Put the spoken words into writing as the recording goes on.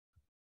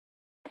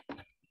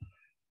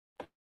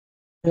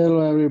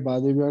Hello,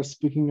 everybody. We are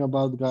speaking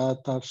about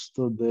GAIAtouch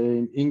today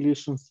in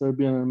English and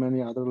Serbian and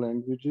many other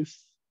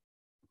languages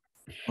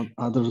on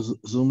other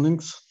Zoom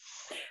links.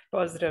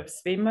 Pozdrav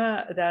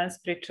svima.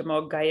 Danas pričamo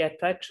o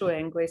GAIAtouchu,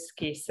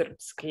 engleski,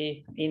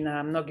 srpski i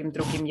na mnogim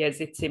drugim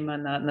jezicima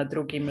na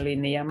drugim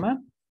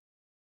linijama.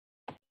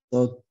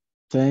 So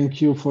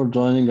thank you for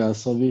joining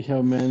us. So we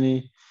have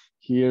many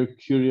here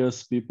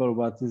curious people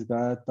what is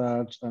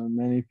GAIAtouch and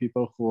many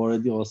people who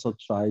already also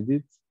tried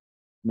it.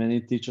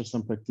 Many teachers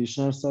and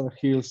practitioners are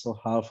here, so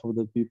half of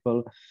the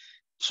people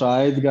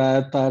tried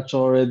GAIAtouch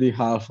already,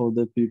 half of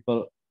the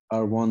people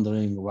are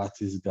wondering what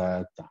is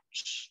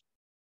GAIAtouch.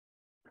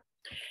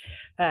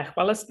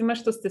 Hvala svima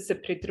što ste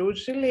se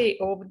pridružili.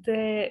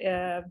 Ovde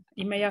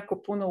ima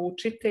jako puno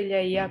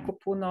učitelja i jako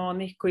puno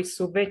onih koji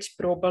su već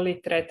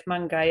probali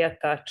tretman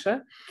GAIAtoucha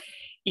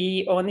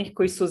i onih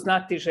koji su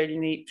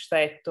znatiželjni šta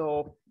je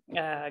to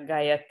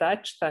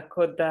GAIAtouch,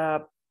 tako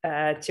da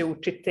će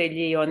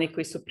učitelji i oni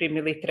koji su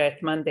primili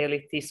tretman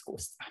deliti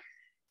iskustva.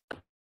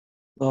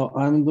 So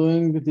I'm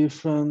doing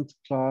different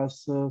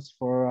classes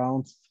for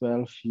around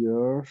 12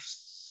 years,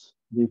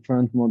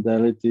 different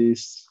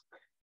modalities,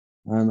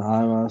 and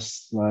I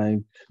was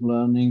like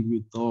learning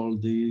with all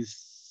this,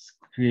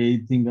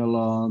 creating a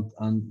lot,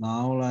 and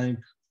now like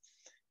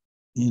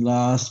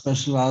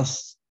especially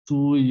last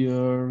 2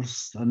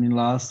 years and in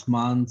last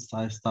months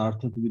I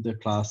started with the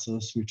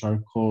classes which are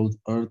called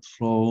Earth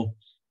Flow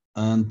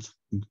and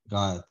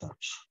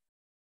GAIAtouch.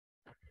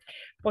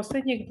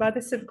 Posljednjih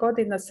 20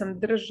 godina sam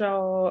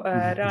držao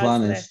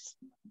razne...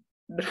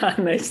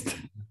 12.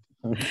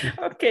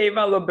 Ok,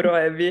 malo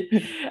brojevi.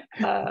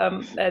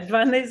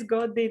 12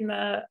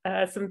 godina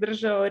sam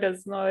držao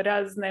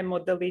razne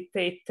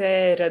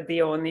modalitete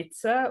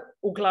radionica,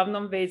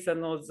 uglavnom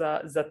vezano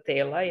za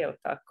tela, je li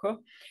tako?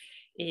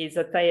 I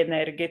za taj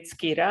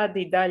energetski rad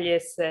i dalje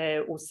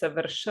se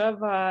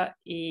usavršava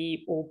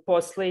i u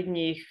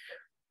posljednjih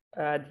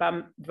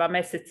 2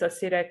 meseca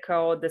si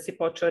rekao da si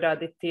počeo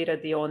raditi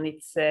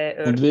radionice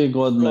Earth 2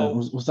 godine,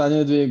 Flow. u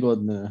zadnje 2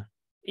 godine.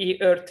 I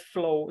Earth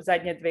Flow,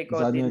 zadnje 2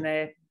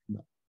 godine. Da.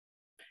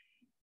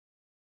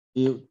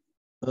 I,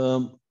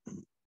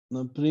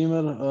 na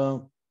primjer,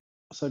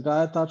 sa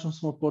GAIAtouchom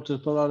smo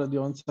počeli, prva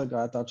radionica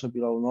GAIAtoucha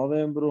bila u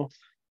novembru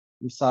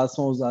i sad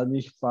smo u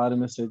zadnjih par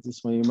mjeseci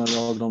smo imali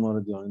ogromno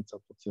radionica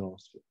po cijelom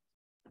svijetu.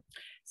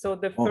 So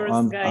the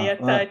first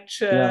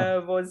GAIAtouch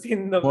was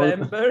in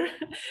November,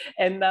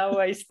 and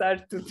now I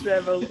start to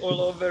travel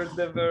all over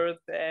the world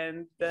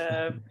and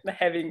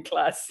having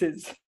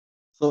classes.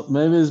 So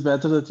maybe it's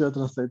better that you're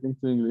translating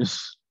to English.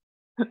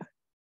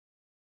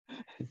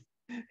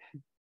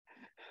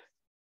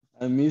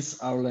 I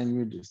miss our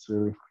languages,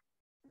 really.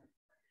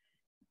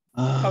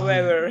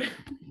 However.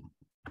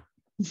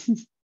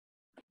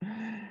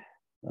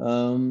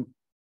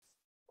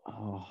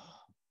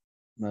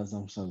 Ne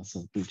znam šta da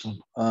sad pričam.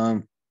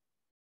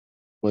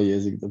 Koji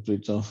jezik da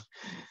pričam.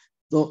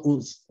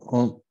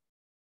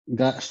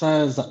 Šta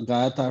je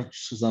GAIAtouch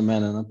za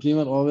mene?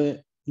 Naprimjer,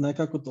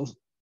 nekako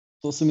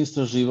to sam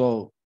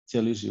istraživao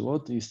cijeli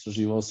život.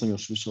 Istraživao sam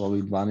još više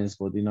ovih 12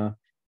 godina.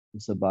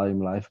 Se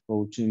bavim life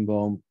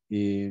coachingom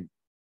i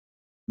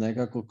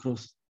nekako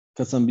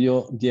kad sam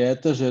bio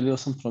dijete želio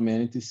sam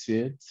promijeniti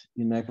svijet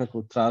i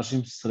nekako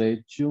tražim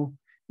sreću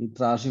i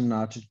tražim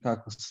način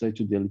kako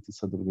sreću dijeliti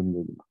sa drugim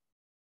ljudima.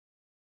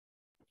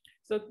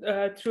 So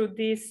through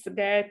this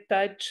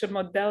GAIAtouch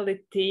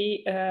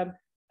modality,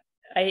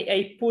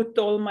 I put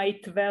all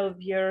my 12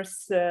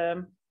 years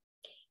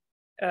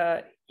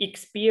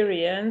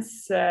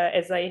experience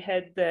as I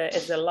had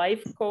as a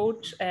life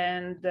coach,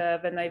 and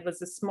when I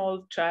was a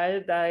small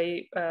child,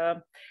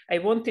 I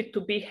wanted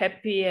to be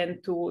happy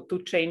and to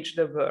change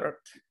the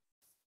world.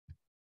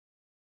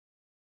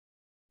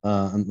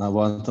 And I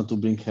wanted to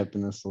bring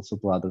happiness also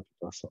to other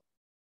people. So.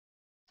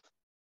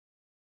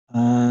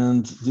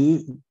 And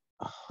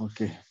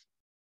okay,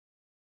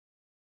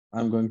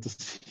 I'm going to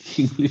speak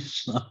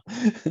English now.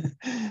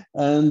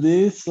 And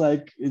this,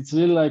 like, it's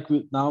really like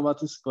now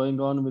what is going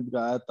on with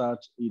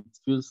GAIAtouch, it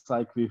feels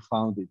like we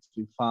found it.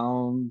 We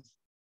found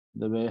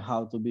the way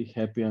how to be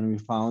happy, and we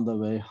found a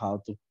way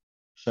how to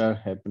share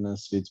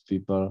happiness with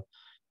people.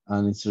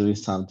 And it's really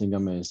something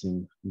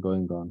amazing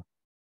going on.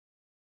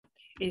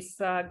 I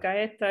sa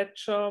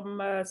GAIAtouchom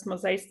smo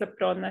zaista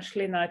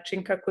pronašli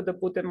način kako da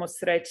budemo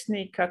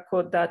srećni,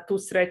 kako da tu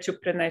sreću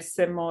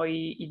prenesemo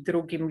i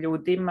drugim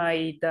ljudima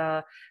i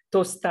da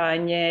to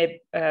stanje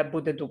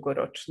bude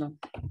dugoročno.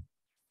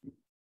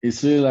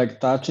 It's really like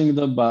touching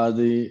the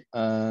body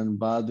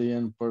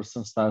and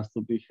person starts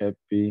to be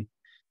happy.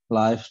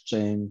 Life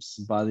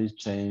changes, body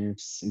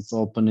changes. It's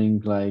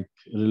opening like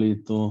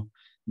really to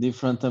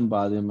different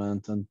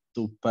embodiment and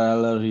to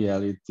parallel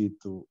reality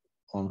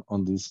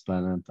on this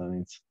planet,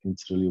 and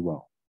it's really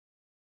wow.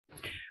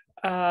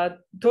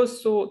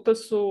 To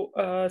su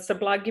sa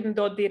blagim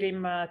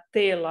dodirima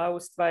tela u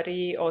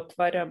stvari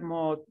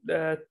otvaramo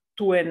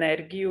tu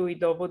energiju i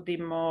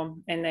dovodimo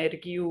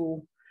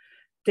energiju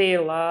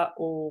tela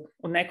u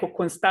neko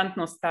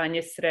konstantno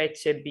stanje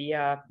sreće bi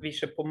ja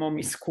više po mom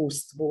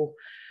iskustvu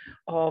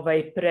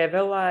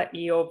prevela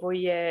i ovo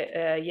je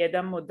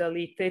jedan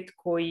modalitet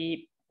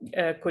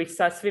koji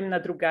sasvim na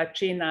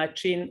drugačiji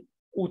način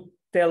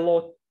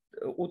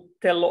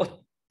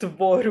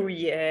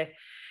utelotvoruje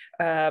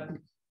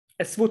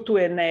svu tu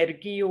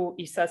energiju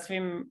i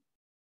sasvim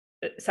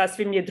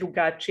je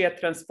drugačija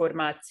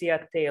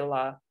transformacija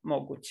tela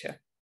moguća.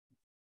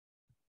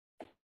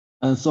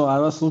 And so I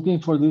was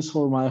looking for this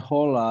for my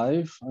whole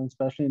life, and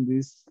especially in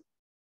these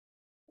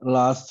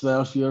last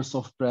 12 years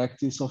of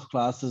practice of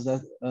classes,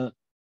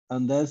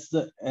 and that's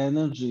the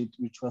energy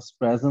which was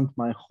present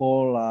my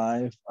whole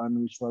life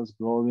and which was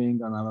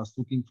growing, and I was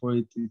looking for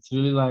it. It's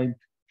really like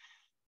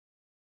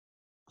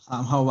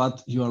somehow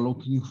what you are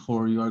looking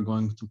for, you are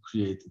going to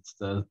create. It's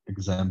the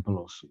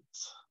example of it.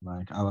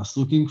 Like I was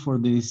looking for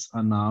this,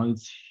 and now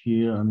it's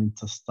here, and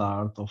it's a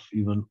start of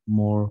even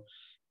more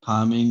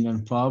coming,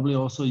 and probably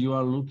also you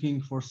are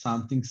looking for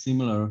something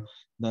similar.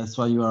 That's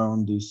why you are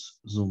on this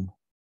Zoom.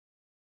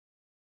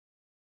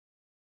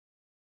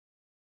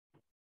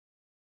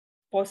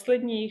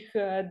 Posljednjih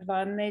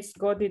 12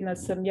 godina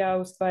sam ja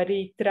u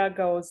stvari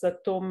tragao za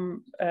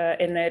tom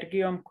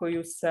energijom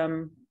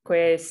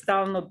koja je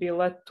stalno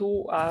bila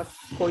tu, a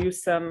koju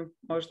sam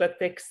možda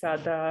tek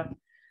sada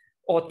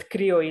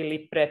otkrio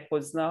ili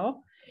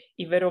prepoznao.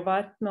 I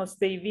verovatno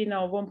ste i vi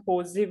na ovom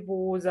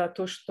pozivu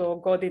zato što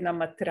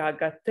godinama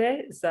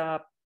tragate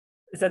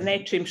za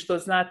nečim što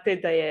znate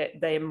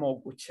da je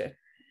moguće.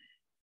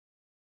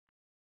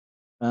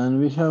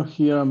 And we have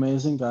here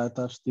amazing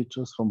GAIAtouch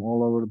teachers from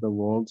all over the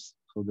world,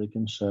 so they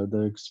can share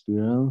their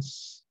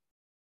experience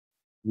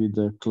with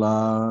the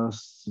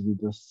class, with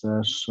the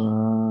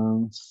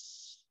sessions,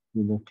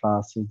 with the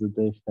classes that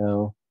they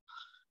have.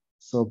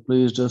 So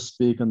please just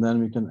speak and then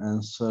we can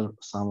answer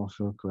some of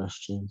your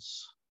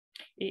questions.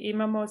 I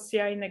imamo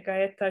sjajne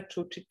GAIAtouch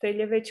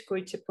učitelje već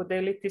koji će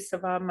podeliti sa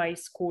vama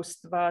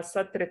iskustva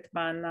sa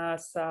tretmana,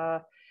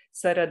 sa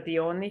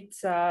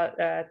radionica,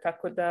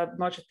 tako da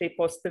možete i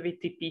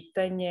postaviti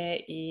pitanje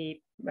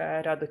i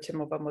rado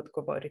ćemo vam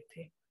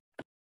odgovoriti.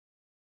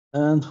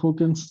 And who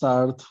can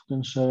start, who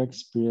can share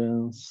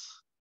experience?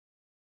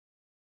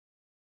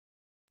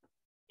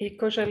 I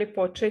ko želi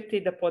početi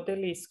da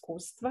podeli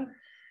iskustva?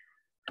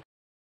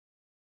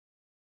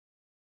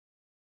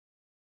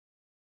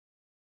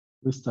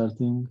 We're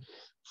starting.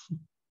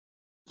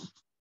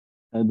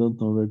 I don't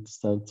know where to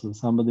start, so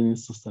somebody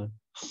needs to start.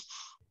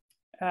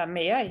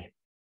 May I?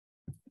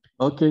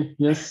 Okay,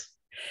 yes.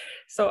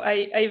 So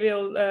I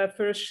will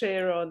first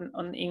share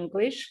on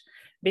English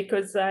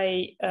because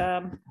I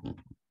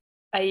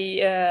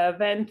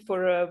went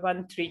for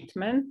one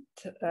treatment.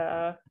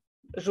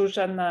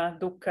 Zuzana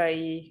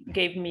Dukai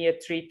gave me a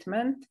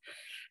treatment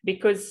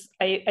because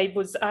I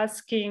was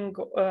asking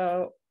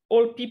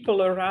all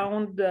people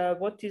around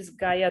what is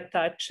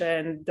GAIAtouch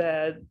and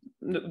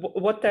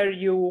what are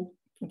you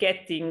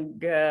getting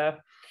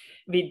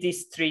with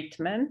this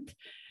treatment.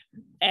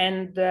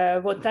 And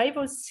what I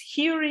was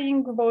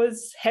hearing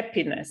was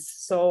happiness.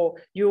 So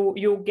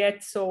you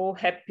get so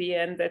happy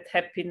and that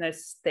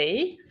happiness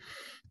stay.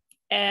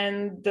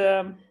 And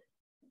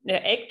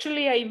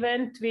actually I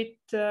went with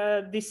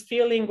this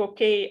feeling,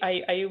 okay,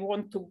 I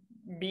want to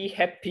be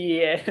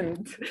happy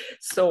and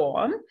so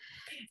on.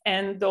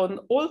 And on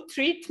all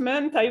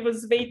treatment, I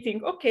was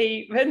waiting,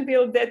 okay, when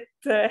will that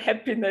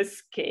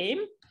happiness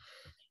came?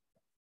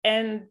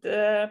 And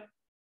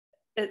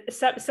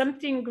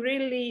something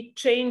really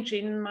changed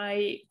in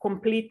my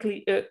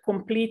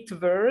complete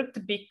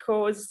world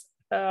because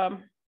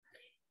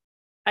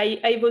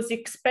I was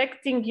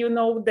expecting,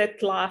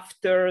 that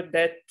laughter,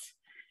 that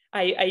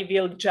I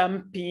will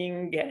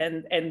jumping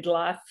and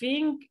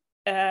laughing.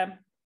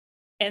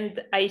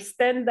 And I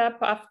stand up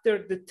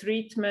after the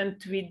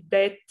treatment with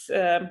that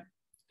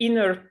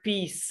inner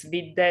peace,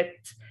 with that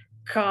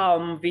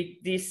calm,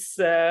 with this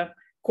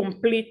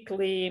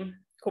completely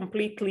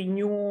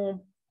new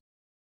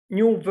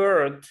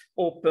world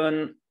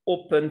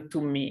open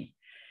to me.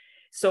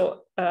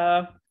 So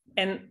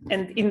and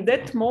in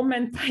that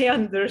moment I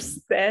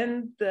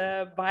understand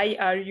why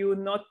are you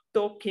not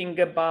talking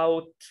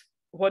about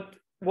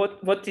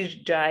what is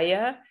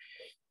Gaia,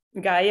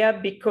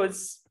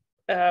 because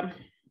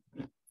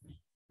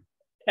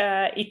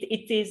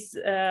it is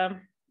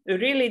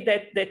really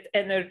that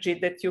energy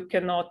that you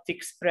cannot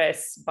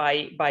express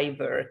by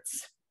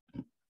words.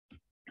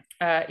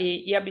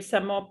 I ja bi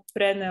samo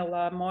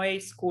prenela moje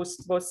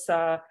iskustvo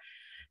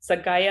sa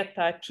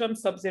GAIAtouchom,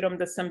 s obzirom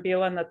da sam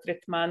bila na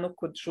tretmanu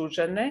kod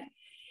Žužane,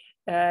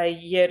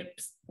 jer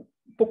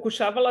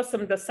pokušavala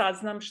sam da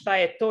saznam šta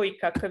je to i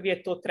kakav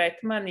je to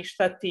tretman i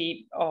šta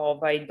ti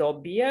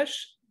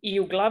dobijaš. I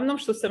uglavnom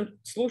što sam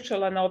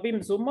slušala na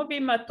ovim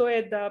Zoomovima, to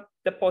je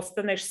da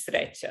postaneš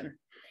srećan.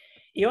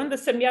 I onda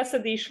sam ja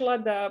sad išla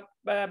da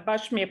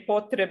baš mi je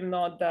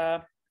potrebno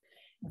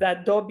da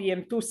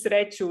dobijem tu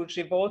sreću u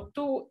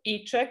životu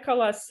i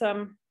čekala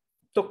sam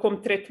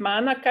tokom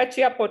tretmana kad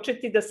ću ja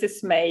početi da se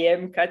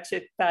smejem, kad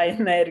će ta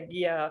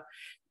energija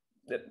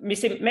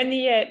mislim,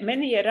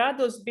 meni je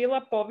radost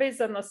bila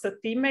povezana sa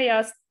time,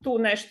 ja tu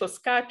nešto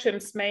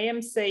skačem,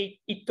 smejem se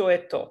i to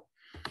je to.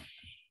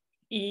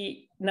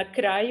 I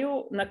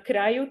na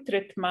kraju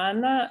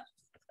tretmana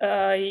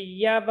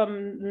ja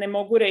vam ne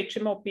mogu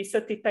rečima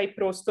opisati taj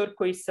prostor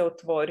koji se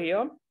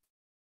otvorio,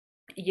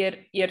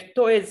 jer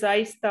to je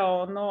zaista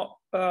ono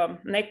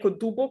neko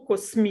duboko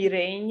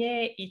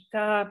smirenje i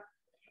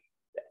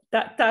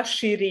ta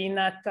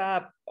širina,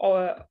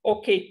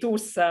 ok, tu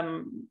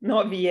sam,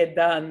 novi je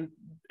dan,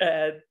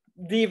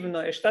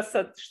 divno je,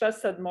 šta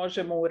sad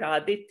možemo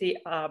uraditi,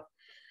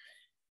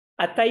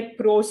 a taj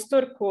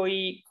prostor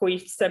koji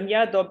sam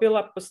ja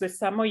dobila posle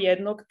samo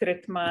jednog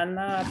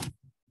tretmana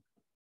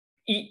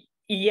i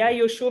ja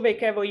još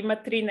uvek, evo ima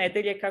 3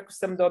 nedelje kako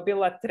sam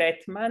dobila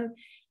tretman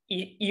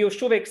i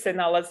još uvek se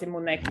nalazim u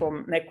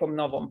nekom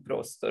novom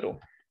prostoru.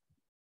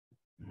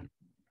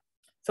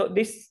 So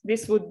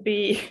this would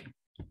be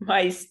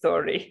my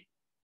story.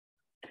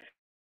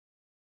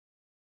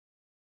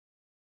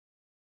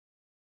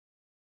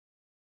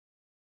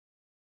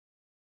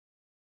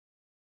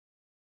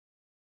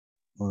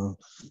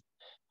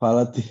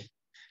 Hvala ti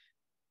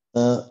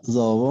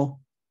za ovo.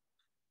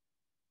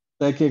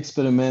 Taki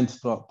eksperiment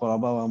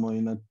probavamo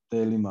i na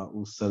telima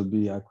u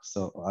Srbiji,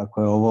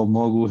 ako je ovo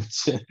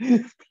moguće.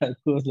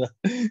 Tako da...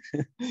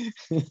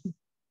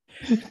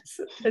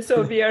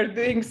 So we are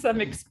doing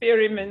some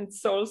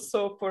experiments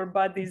also for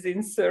bodies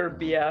in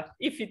Serbia,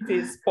 if it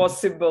is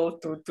possible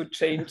to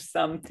change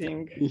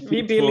something.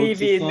 We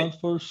believe in, not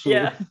for sure.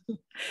 Yeah,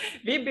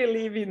 we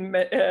believe in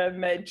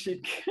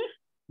magic.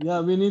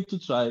 Yeah, we need to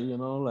try,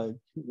 like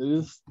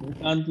we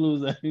can't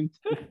lose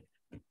anything.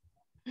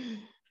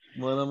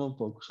 Moramo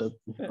pokušati.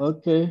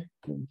 Okay,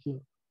 thank you.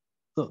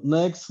 So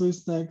next, who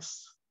is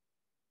next?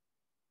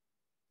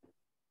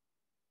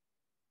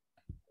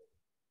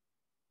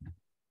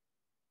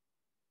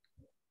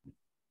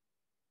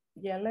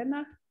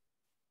 Jelena?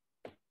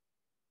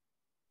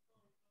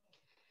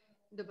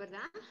 Dobar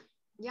dan.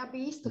 Ja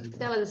bih isto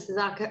htjela da se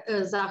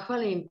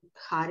zahvalim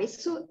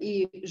Harisu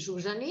i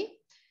Žužani,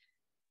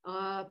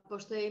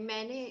 pošto je i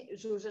meni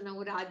Žužana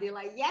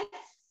uradila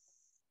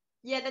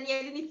jedan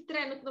jedini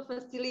trenutno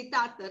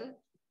facilitator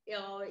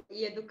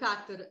i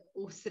edukator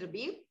u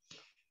Srbiji.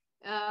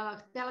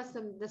 Htjela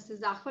sam da se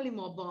zahvalim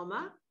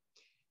oboma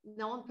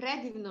na ovom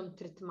predivnom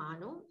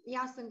tretmanu.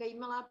 Ja sam ga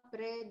imala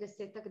pre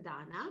 10-ak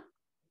dana.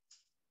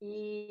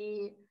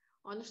 I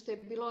ono što je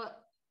bilo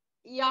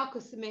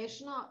jako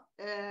smešno,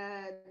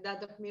 da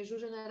dok mi je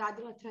Žužana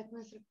radila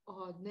tretman,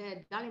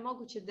 ne, da li je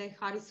moguće da je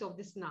Haris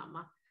ovde s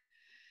nama?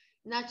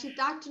 Znači,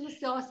 tačno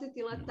se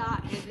osjetila ta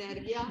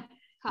energija.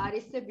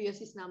 Harise, bio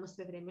si s nama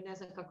sve vreme, ne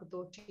znam kako to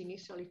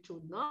učiniš, ali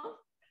čudno.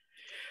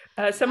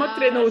 Samo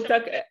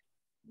trenutak.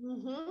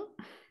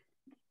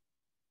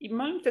 I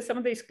molim te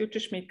samo da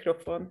isključiš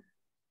mikrofon.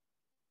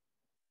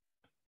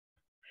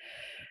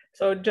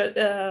 So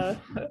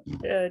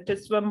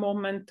just one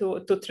moment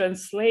to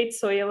translate.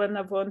 So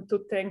Jelena, want to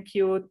thank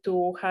you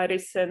to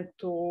Haris and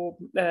to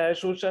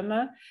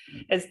Žužana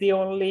as the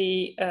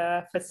only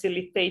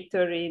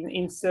facilitator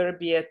in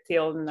Serbia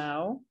till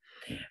now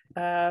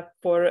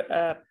for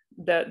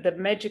the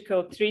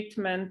magical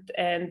treatment,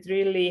 and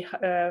really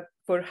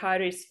for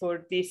Haris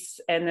for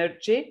this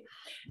energy,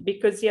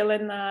 because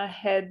Jelena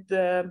had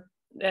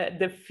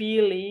the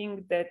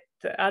feeling that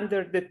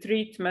under the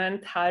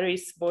treatment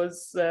Haris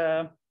was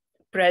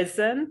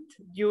present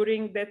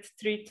during that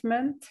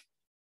treatment.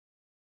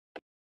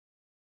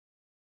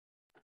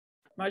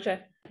 Može?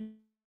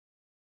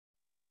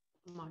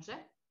 Može.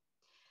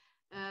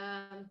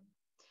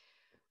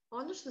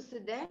 Ono što se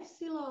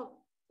desilo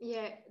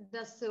je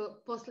da se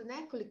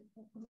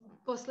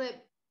posle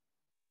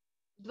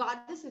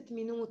 20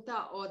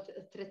 minuta od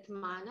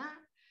tretmana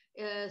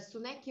su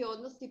neki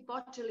odnosi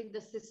počeli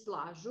da se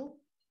slažu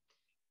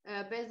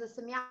bez da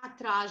sam ja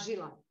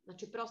tražila.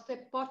 Znači, prosto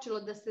je počelo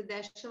da se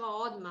dešava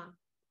odmah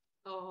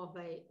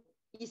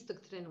istog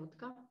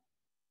trenutka.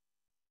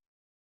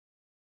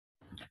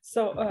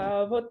 So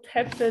what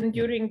happened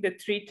during the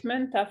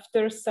treatment?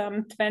 After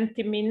some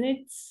 20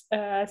 minutes,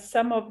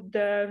 some of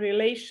the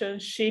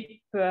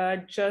relationship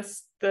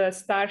just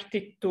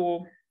started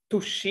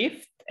to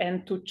shift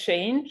and to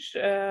change,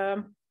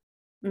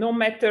 no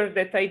matter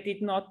that I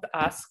did not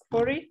ask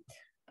for it.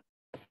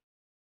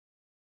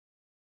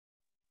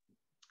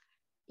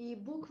 I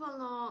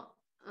bukvalno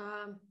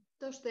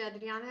to što je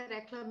Adriana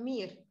rekla,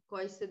 mir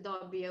koji se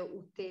dobije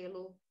u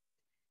telu,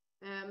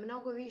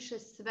 mnogo više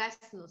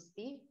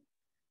svesnosti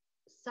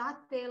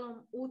sa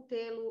telom, u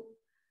telu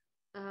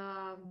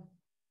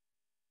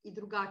i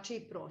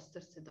drugačiji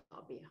prostor se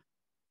dobija.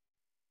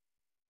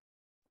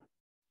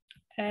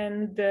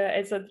 And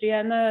as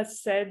Adriana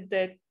said,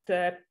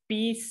 that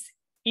peace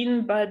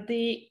in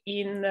body,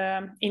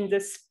 in the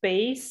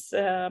space,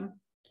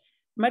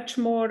 much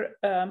more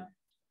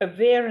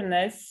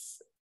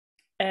awareness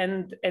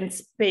and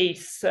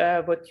space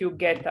what you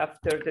get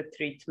after the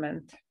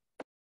treatment.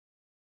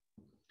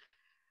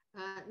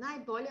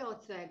 Najbolje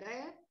od svega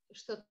je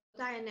što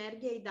ta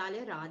energija i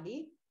dalje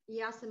radi.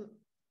 Ja sam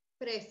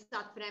pre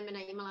sat vremena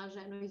imala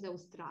ženu iz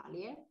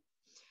Australije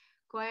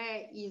koja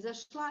je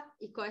izašla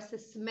i koja se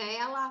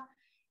smejala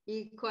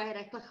i koja je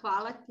rekla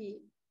hvala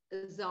ti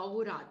za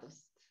ovu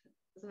radost.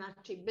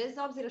 Znači, bez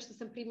obzira što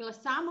sam primila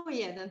samo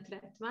jedan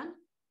tretman,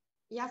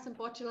 ja sam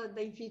počela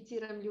da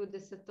inficiram ljude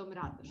sa tom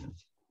radošću.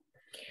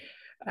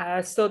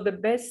 So the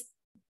best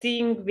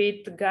thing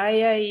with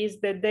Gaia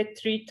is that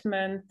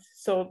treatment,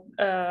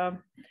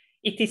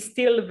 it is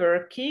still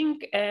working,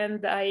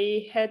 and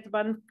I had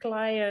one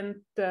client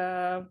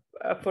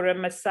for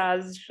a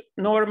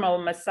normal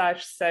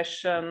massage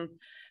session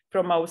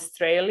from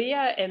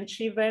Australia, and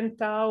she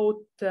went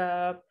out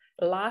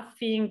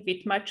laughing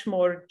with much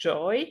more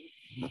joy.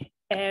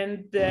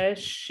 And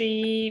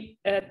she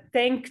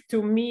thanked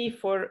to me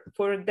for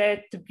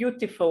that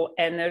beautiful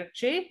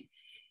energy.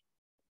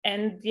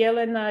 And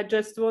Jelena,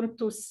 just want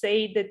to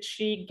say that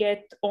she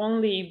get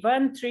only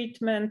one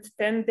treatment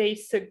 10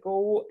 days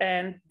ago,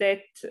 and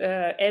that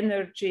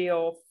energy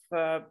of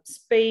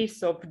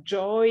space, of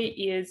joy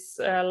is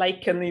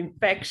like an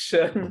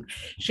infection.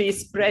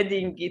 She's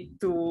spreading it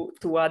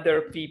to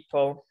other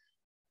people.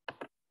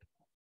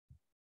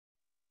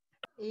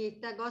 I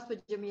ta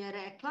gospođa mi je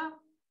rekla,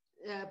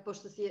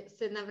 pošto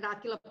se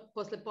navratila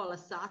posle pola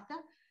sata,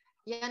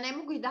 ja ne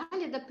mogu i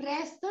dalje da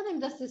prestanem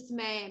da se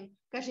smejem.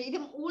 Kaže,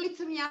 idem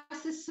ulicom i ja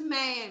se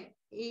smejem.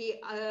 I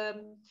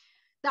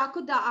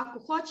tako da ako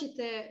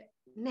hoćete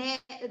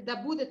da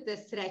budete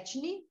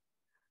srećni,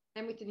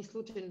 nemojte ni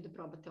slučajno da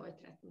probate ovaj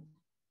tretman.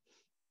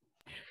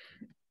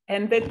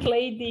 And that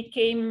lady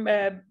came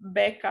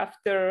back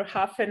after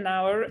half an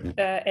hour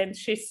and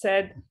she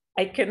said,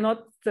 I cannot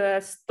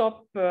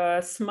stop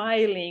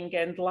smiling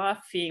and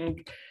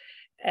laughing.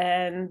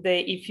 And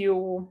if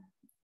you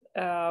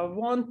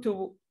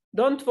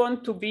don't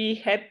want to be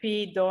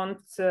happy,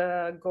 don't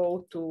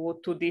go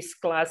to this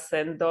class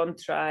and don't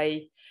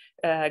try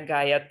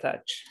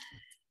GAIAtouch.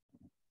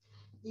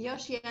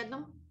 Još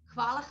jednom,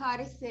 hvala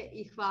Harise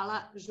i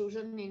hvala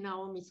Žužani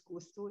na ovom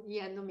iskustvu,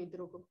 jednom i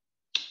drugom.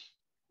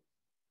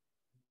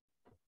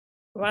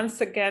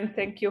 Once again,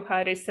 thank you,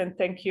 Haris, and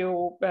thank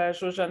you,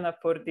 Zsuzsanna,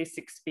 for this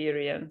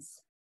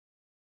experience.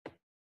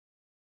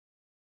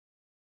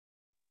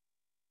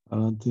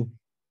 Hvala ti.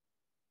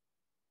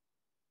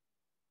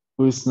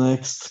 Who is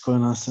next? Ko je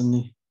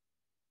naslednji?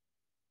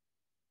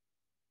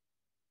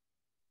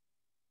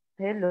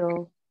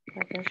 Hello,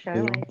 I can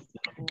share my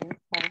screen.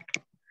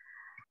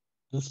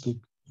 Let's speak.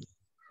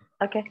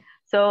 Okay,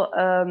 so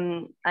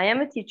I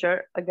am a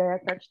teacher, a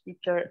GAIAtouch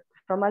teacher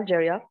from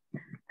Algeria,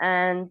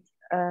 and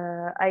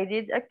I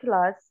did a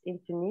class in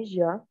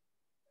Tunisia,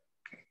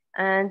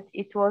 and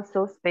it was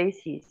so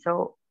spacey.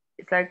 So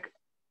it's like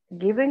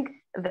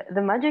giving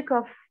the magic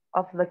of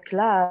the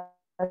class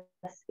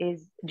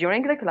is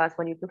during the class,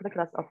 when you took the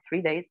class of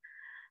 3 days,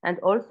 and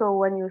also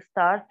when you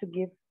start to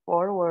give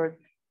forward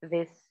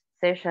these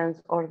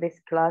sessions or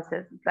these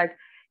classes, it's like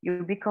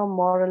you become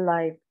more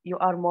alive, you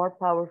are more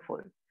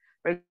powerful.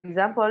 For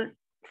example,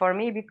 for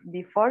me,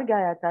 before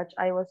GAIAtouch,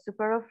 I was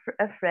super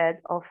afraid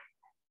of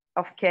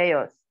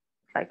chaos.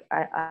 Like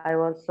I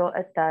was so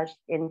attached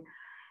in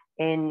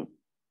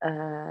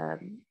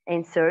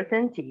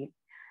uncertainty.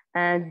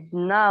 And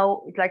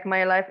now it's like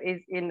my life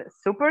is in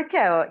super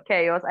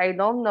chaos. I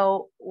don't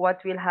know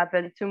what will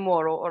happen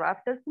tomorrow or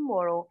after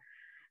tomorrow.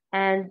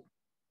 And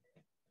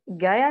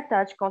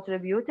GAIAtouch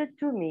contributed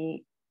to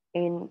me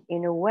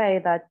in a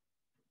way that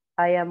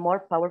I am more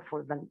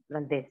powerful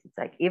than this. It's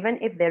like, even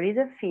if there is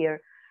a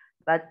fear,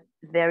 but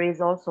there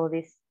is also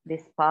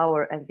this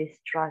power and this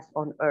trust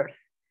on earth.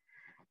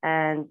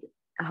 And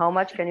how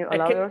much can you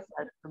allow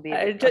yourself to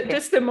be?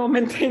 Just a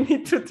moment, I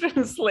need to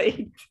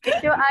translate.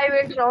 I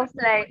will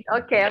translate.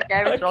 Okay,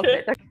 I will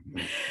translate.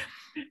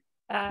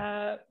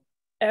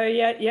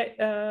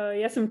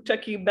 Ja sam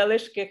čak i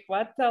beleške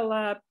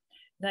hvatala.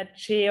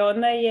 Znači,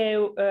 ona je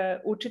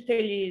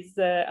učitelj iz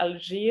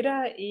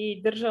Alžira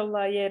i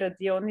držala je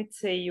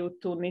radionice i u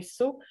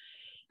Tunisu.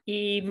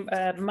 I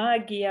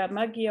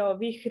magija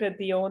ovih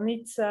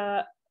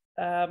radionica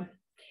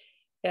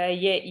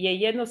je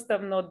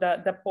jednostavno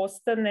da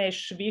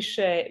postaneš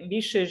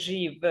više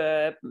živ,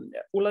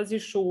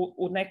 ulaziš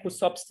u neku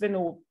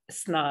sopstvenu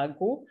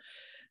snagu.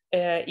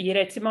 I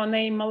recimo ona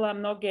je imala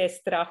mnoge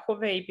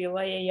strahove i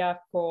bila je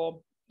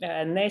jako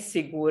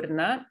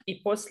nesigurna,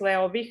 i posle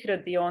ovih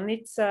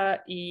radionica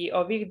i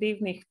ovih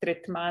divnih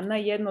tretmana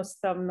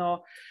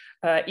jednostavno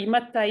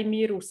ima taj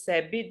mir u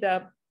sebi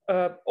da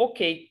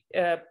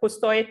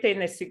postoje te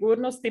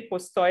nesigurnosti,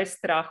 postoje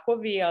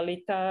strahovi,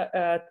 ali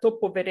to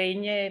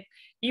poverenje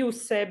i u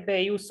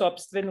sebe i u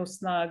sopstvenu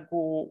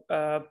snagu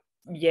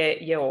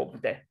je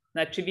ovde.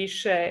 Znači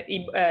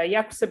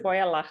jako se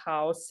bojala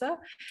haosa,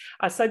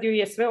 a sad ju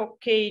je sve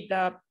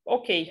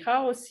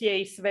haos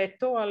je i sve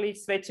to, ali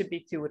sve će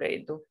biti u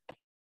redu.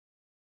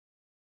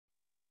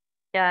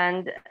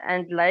 And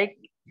like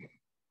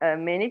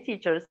many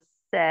teachers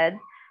said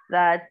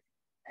that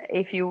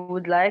if you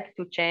would like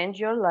to change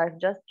your life,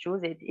 just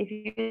choose it. If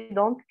you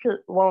don't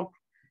want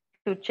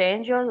to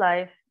change your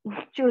life,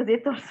 choose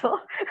it also.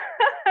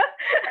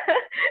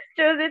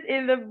 Choose it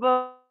in the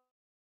book.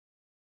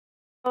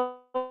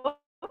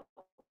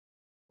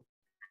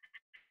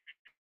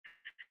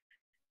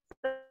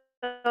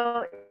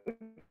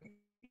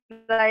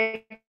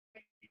 like,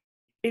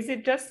 is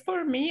it just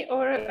for me,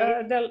 or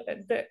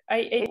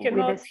I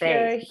cannot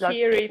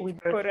hear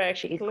it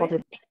correctly?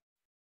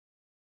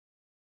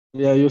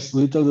 Yeah, you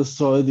little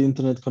destroyed the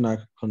internet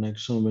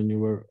connection when you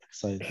were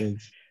excited.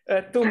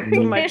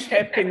 Too much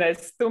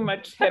happiness, too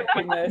much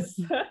happiness.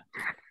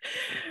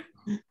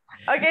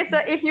 Okay, so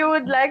if you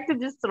would like to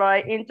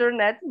destroy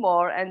internet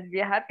more and be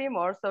happy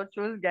more, so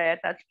choose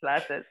GAIAtouch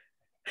classes.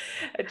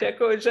 Znači,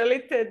 ako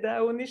želite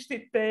da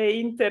uništite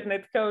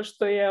internet kao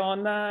što je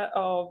ona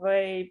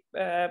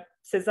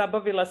se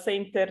zabavila sa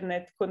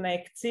internet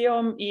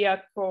konekcijom, i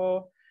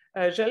ako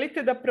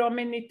želite da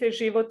promenite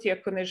život i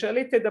ako ne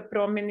želite da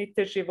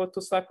promenite život,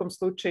 u svakom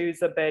slučaju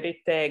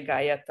izaberite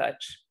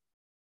GAIAtouch.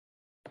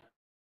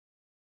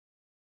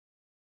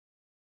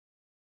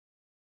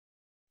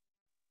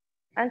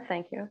 And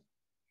thank you.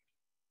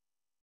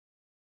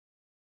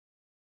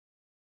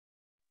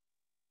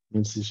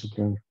 Merci,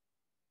 shukran.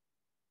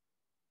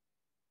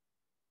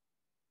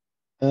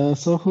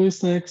 So who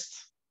is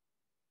next?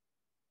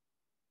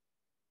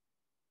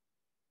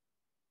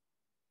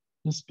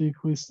 Just speak.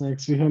 Who is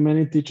next? We have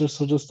many teachers,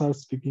 so just start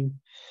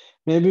speaking.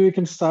 Maybe we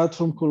can start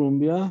from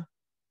Colombia,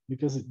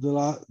 because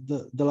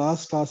the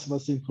last class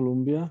was in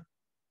Colombia.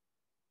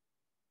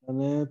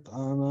 Annette,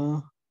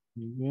 Anna,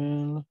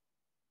 Miguel,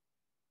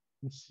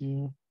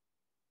 Monsieur.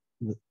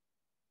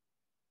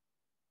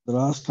 The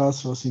last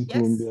class was in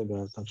Colombia.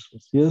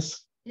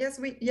 Yes. Yes,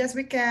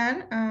 we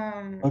can.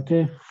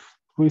 Okay.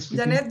 Who is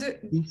speaking?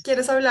 Janet,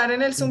 ¿quieres hablar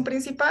en el Zoom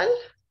principal?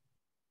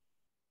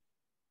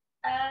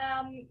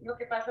 Lo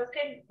que pasa es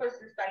que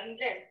pues está en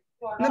inglés.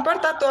 No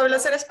importa, tú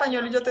hablas en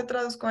español y yo te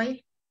traduzco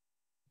ahí.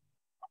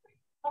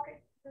 Ok,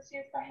 pues sí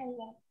está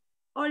genial.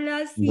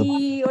 Hola,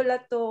 sí, hola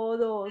a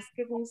todos,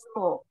 qué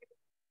gusto.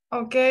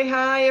 Okay,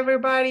 hi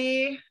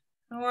everybody.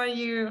 How are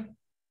you?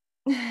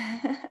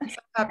 I'm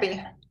so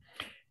happy.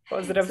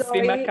 Pozdrav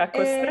svima,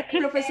 kako ste?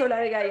 Profesora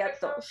de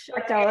GAIAtouch.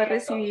 Acabo de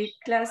recibir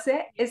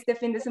clase este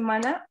fin de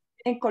semana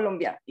en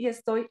Colombia y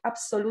estoy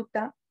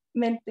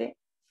absolutamente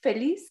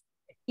feliz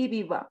y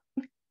viva.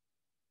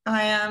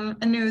 I am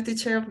a new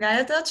teacher of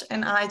GAIAtouch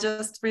and I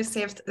just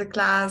received the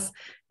class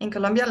in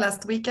Colombia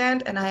last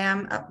weekend and I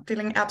am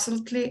feeling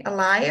absolutely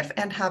alive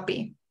and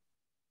happy.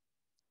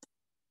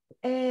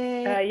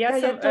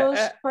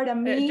 GAIAtouch para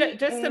mí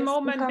just a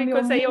moment, es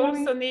because I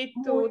also need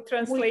to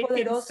translate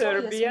in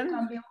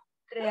Serbian.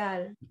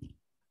 Real.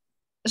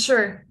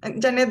 Sure.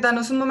 Janet,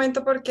 danos un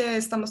momento porque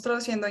estamos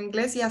traduciendo a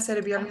inglés y a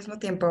serbio al mismo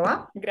tiempo,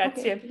 ¿va?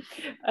 Grazie.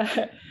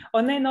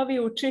 Ona je novi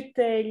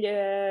učitelj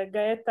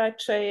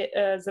GAIAtoucha,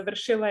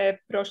 završila je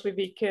prošli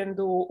vikend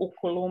u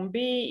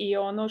Kolumbiji i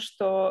ono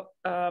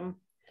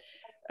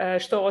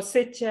što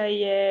osjeća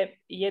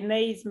je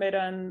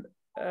neizmeran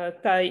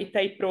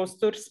taj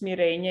prostor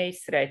smirenja i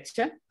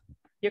sreće.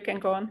 You can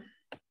go on.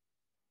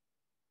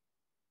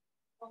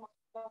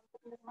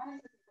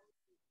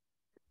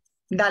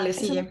 Dale,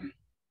 sigue.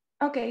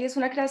 Ok, es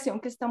una creación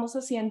que estamos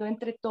haciendo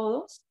entre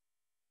todos.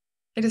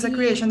 It is a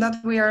creation that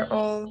we are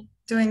all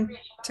doing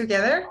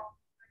together.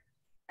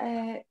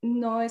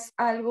 No es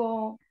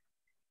algo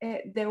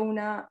de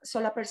una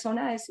sola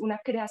persona, es una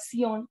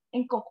creación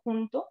en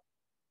conjunto.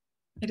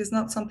 It is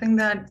not something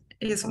that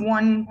is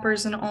one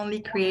person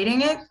only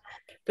creating it.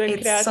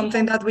 It's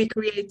something that we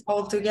create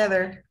all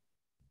together.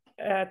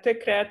 To je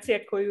kreacija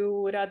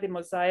koju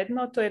radimo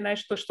zajedno, to je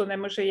nešto što ne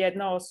može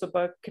jedna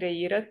osoba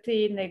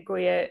kreirati, nego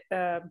je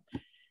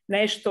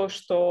nešto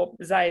što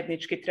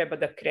zajednički treba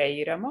da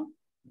kreiramo.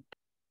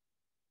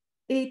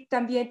 Y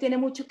también tiene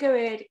mucho que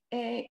ver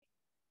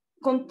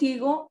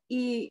contigo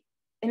y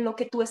en lo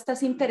que tú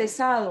estás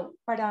interesado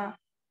para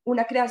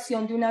una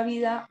creación de una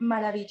vida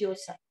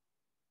maravillosa.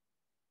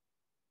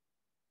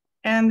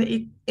 And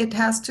it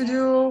has to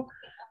do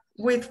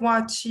with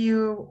what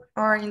you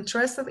are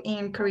interested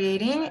in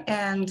creating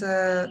and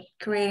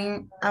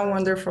creating a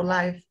wonderful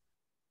life.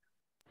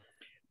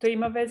 To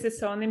ima veze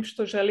sa onim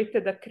što želite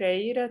da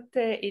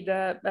kreirate i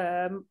da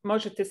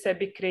možete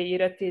sebi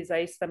kreirati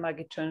zaista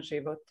magičan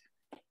život.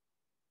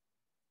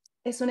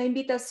 Es una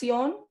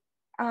invitación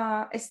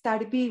a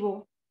estar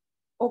vivo,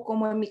 o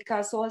como en mi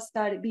caso, a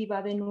estar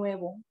viva de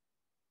nuevo.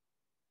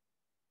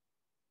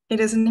 It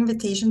is an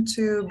invitation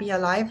to be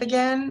alive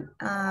again,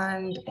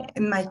 and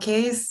in my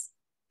case,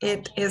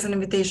 it is an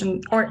invitation,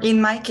 or in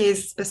my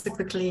case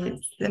specifically,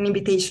 an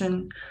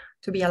invitation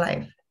to be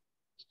alive.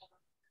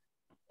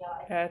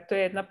 To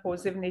je jedna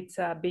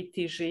pozivnica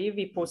biti živ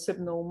i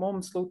posebno u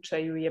mom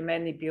slučaju je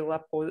meni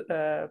bila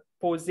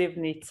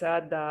pozivnica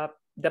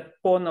da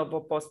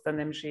ponovo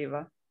postanem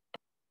živa.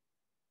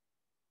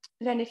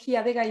 La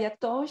energía de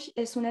GAIAtouch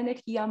es una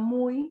energía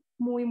muy,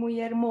 muy, muy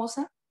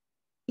hermosa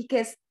y que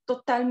es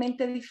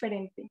totalmente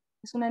diferente.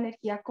 Es una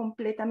energía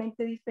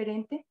completamente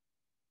diferente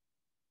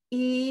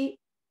y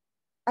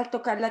al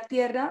tocar la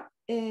tierra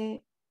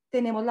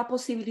tenemos la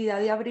posibilidad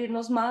de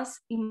abrirnos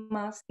más y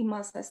más y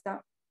más a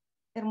esta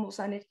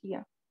hermosa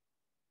energía.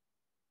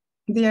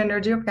 the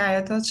energy of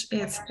GAIAtouch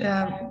is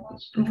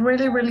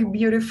really, really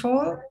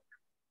beautiful.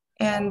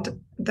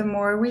 And the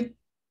more we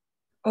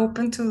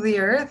open to the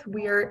earth,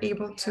 we are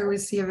able to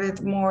receive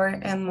it more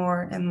and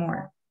more and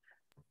more.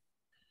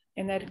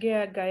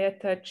 Energija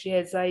GAIAtouch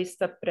je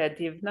zaista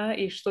predivna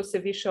i što se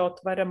više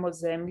otvaramo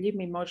zemlji,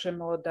 mi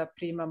možemo da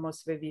primamo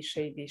sve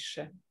više i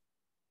više.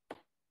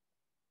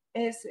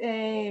 Es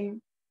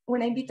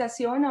una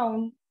invitación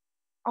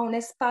a un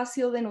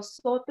espacio de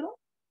nosotros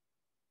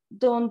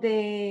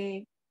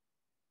donde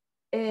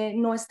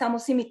no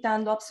estamos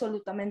imitando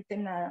absolutamente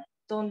nada,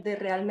 donde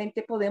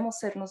realmente podemos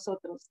ser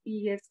nosotros.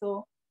 Y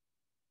eso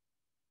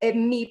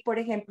en mí, por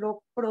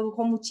ejemplo,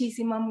 produjo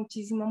muchísima,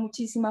 muchísima,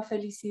 muchísima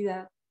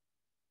felicidad.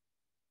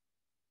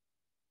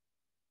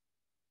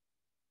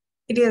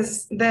 It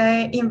is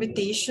the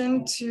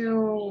invitation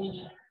to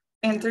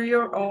enter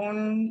your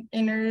own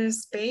inner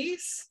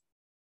space,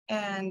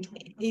 and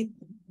it,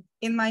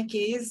 in my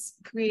case,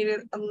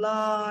 created a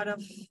lot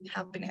of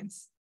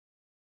happiness.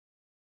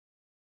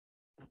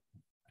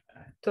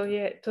 To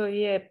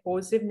je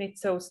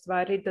pozivnica u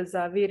stvari da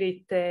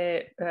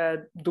zavirite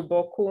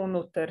duboko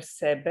unutar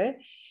sebe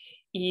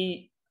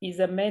i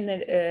za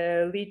mene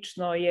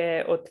lično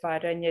je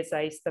otvaranje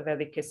zaista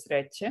velike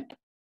sreće.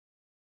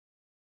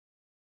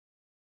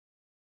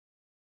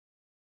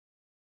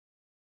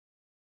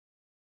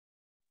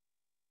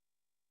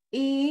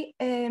 Y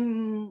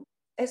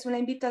es una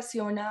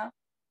invitación a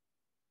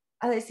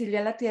decirle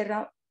a la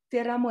tierra,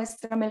 tierra,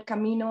 muéstrame el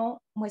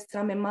camino,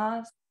 muéstrame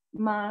más,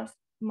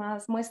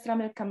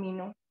 muéstrame el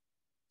camino. O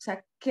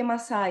sea, ¿qué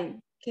más hay?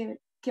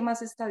 ¿Qué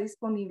más está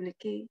disponible?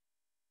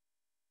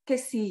 ¿Qué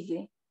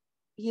sigue?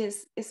 Y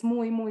es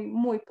muy, muy,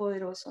 muy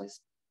poderoso.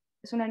 Es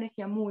una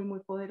energía muy,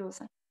 muy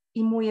poderosa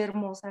y muy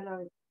hermosa a la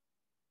vez.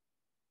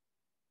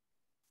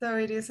 So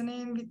it is an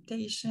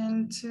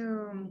invitation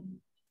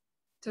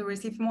to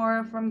receive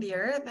more from the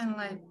earth and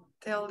like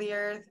tell the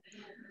earth,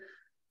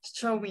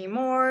 show me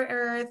more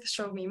earth,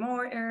 show me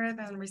more earth,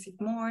 and receive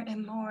more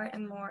and more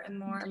and more and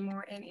more and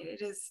more. And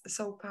it is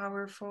so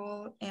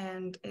powerful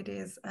and it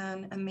is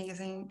an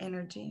amazing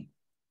energy.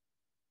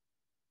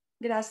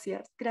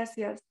 Gracias,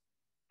 gracias,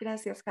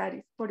 gracias,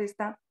 Haris, por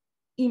esta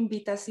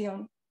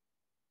invitación.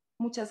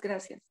 Muchas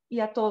gracias.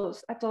 Y a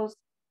todos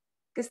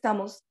que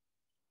estamos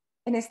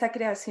en esta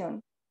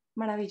creación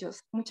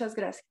maravillosa. Muchas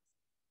gracias.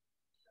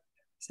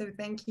 So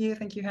thank you,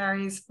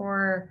 Haris,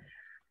 for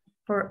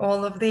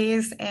all of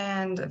this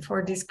and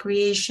for this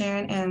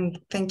creation, and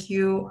thank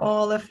you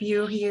all of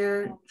you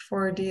here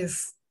for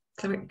this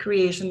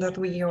creation that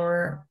we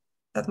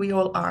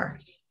all are.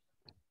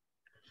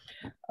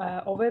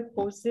 Ovo je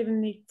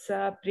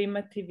pozivnica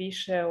primati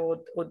više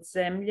od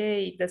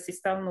zemlje i da si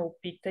stalno u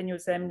pitanju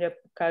zemlja,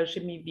 pokaži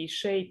mi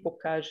više i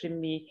pokaži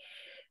mi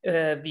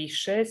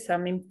više,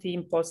 samim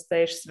tim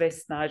postaješ sve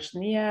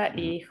snažnija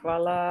i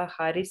hvala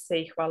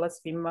Harise i hvala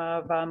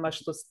svima vama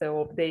što ste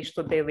ovde i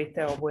što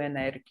delite ovu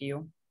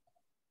energiju.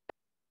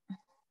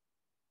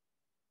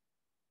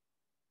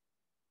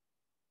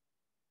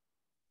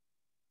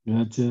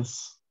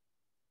 Gracias.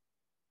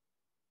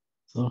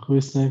 So who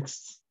is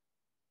next?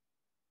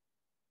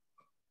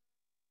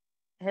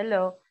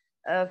 Hello.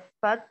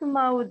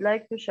 Fatuma would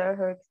like to share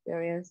her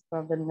experience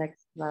from the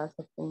next class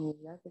of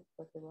Tunisia, if it's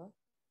possible.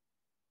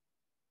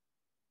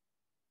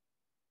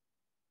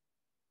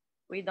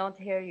 We don't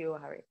hear you,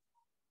 Harry.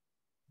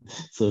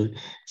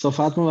 So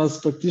Fatma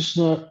was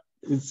practitioner,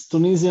 it's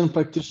Tunisian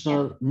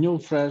practitioner, yeah. New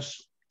fresh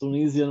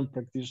Tunisian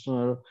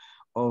practitioner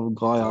of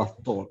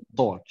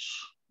GAIAtouch.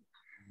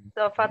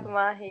 So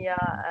Fatma here,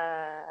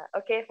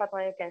 okay,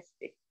 Fatma, you can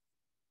speak.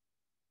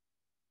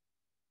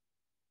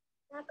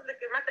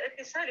 معناتها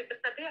اتصالي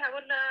بالطبيعة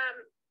ولا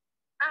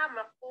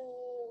أعمق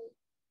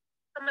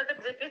ثم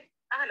ذبذبت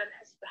أعلى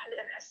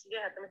نحس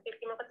بها كما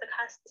قلت لك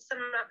حاسة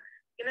السمع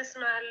كي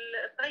نسمع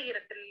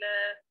تغيرت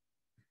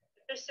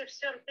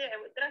البرسبسيون تاعي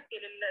وإدراكي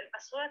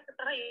للأصوات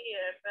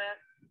تغير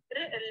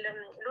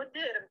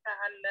فالودير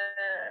نتاع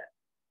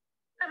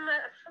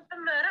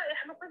ثم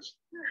رائحة ما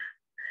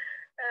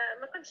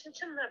كنتش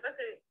نشمها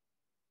بكري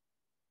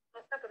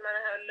من قبل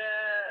معناها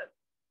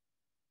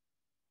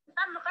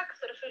نتعمق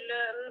أكثر في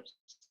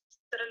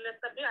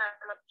الطبيعة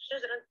في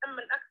الشجرة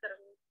نتأمل أكثر.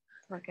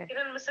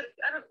 كنا نمسك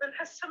الأرض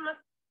نحس ثم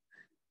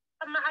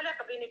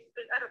علاقة بيني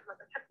بالأرض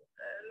مثلا تحب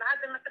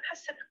العادة ما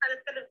تحس قاعدة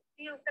أتكلم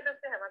فيه وكلام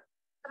فيها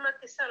ثم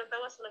اتصال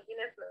وتواصل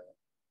بيناتنا.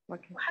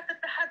 وحتى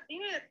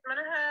التحديات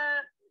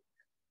معناها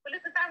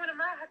وليت نتعامل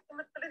معها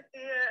كما قلت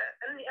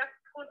أني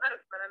أكون أرض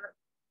معناها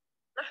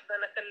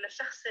نحضنك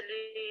الشخص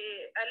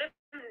اللي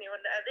ألمني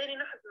ولا أذاني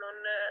نحضن.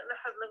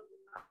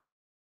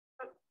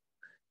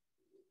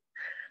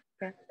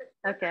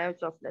 Okay, I will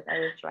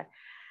try.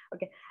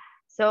 Okay,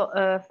 so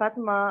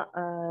Fatma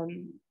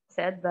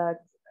said that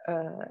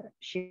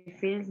she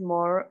feels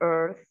more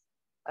earth.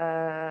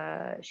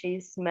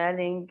 She's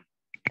smelling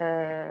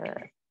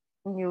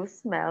new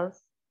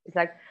smells. It's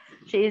like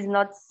she is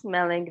not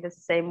smelling the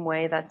same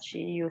way that she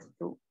used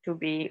to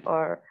be,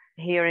 or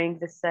hearing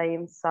the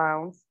same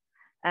sounds.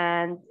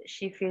 And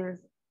she feels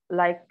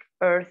like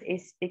Earth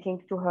is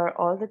speaking to her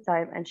all the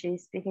time, and she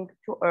is speaking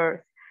to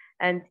Earth.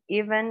 And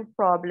even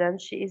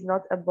problems, she is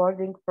not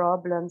avoiding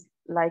problems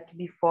like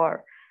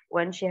before.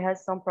 When she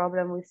has some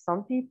problem with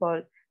some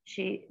people,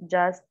 she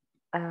just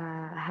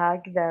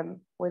hug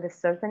them with a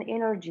certain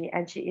energy,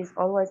 and she is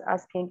always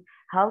asking,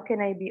 how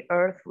can I be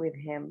Earth with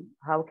him?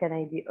 How can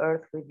I be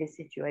Earth with this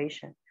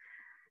situation?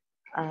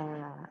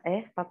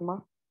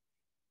 Fatma?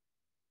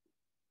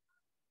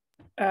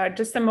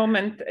 Just a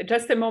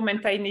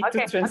moment, I need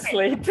to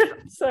translate.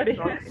 Sorry.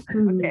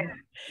 Okay.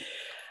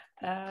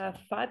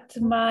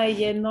 Fatma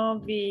je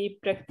novi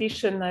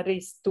practitioner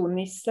iz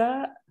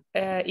Tunisa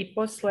i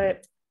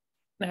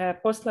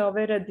posle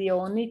ove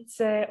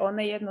radionice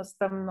ona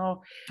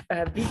jednostavno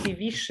vidi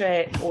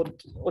više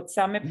od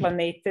same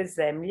planete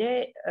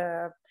Zemlje,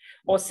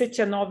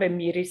 osjeća nove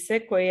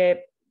mirise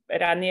koje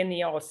ranije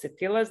nije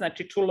osetila,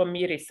 znači čulo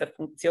mirisa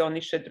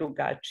funkcioniše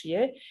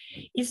drugačije.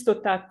 Isto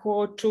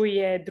tako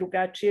čuje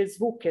drugačije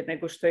zvuke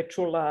nego što je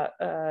čula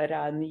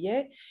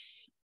ranije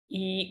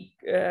i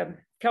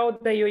kao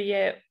da joj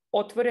je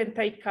otvoren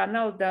taj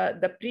kanal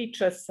da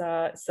priča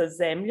sa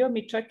Zemljom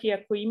i čak i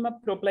ako ima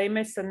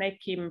probleme sa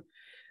nekim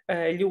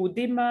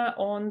ljudima,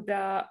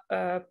 onda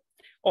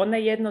ona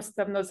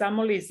jednostavno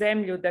zamoli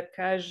Zemlju da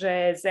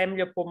kaže,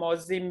 Zemljo,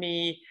 pomozi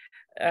mi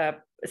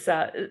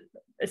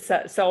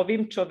sa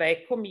ovim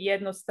čovekom i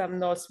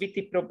jednostavno svi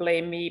ti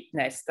problemi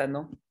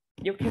nestanu.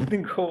 You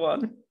can go on.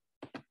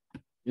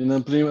 I,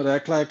 na primjer,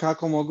 rekla je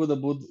kako mogu da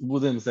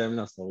budem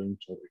zemlja sa ovim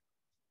čovjekom.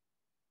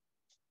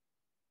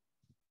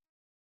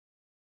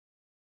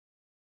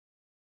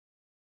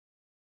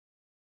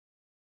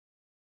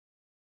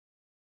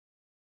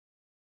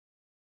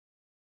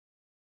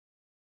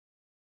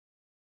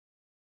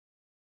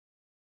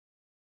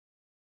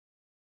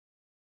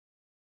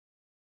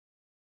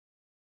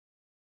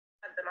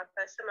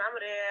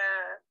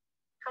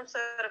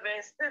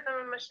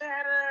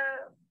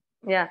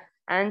 Yeah,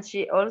 and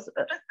she also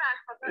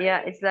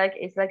yeah, it's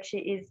like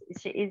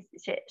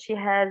she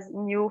has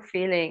new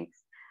feelings.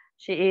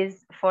 She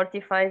is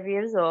 45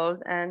 years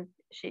old and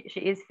she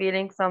is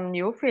feeling some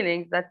new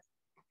feelings that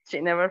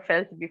she never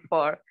felt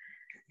before.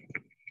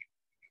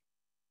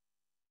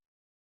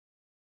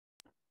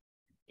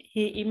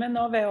 I ima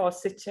nove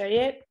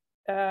osjećaje.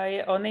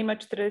 Ona ima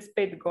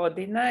 45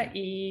 godina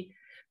i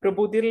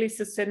probudili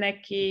su se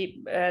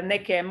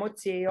neke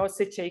emocije i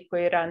osjećaje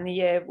koje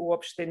ranije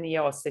uopšte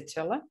nije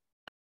osjećala.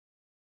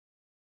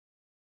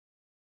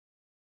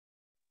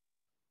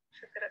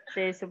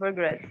 She is super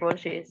grateful.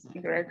 She is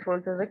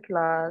grateful to the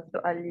class, to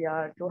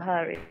Alia, to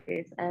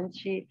Haris, and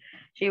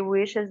she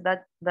wishes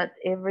that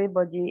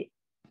everybody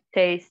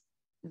tastes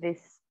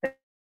this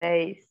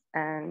space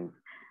and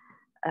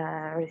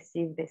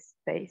receive this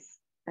space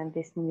and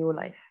this new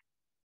life.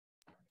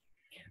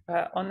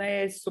 Ona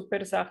je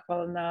super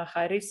zahvalna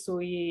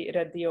Harisu i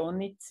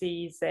radionici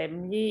i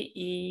Zemlji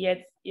i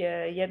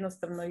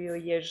jednostavno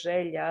joj je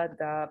želja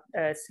da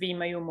svi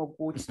imaju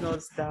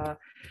mogućnost da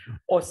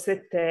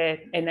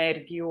osete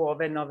energiju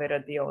ove nove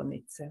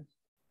radionice.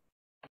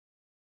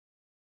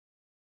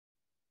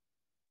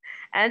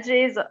 And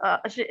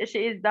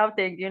she is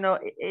doubting, you know,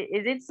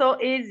 is it so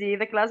easy?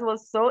 The class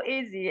was so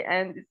easy,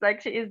 and it's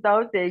like she is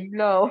doubting.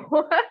 No,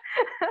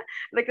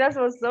 the class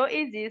was so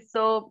easy,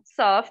 so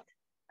soft,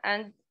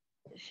 and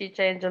she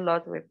changed a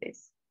lot with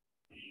this.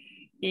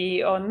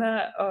 I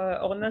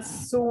ona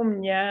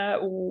sumnja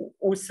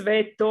u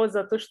sve to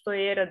zato što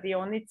je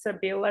radionica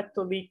bila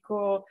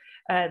toliko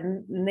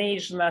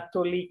nežna,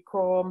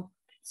 toliko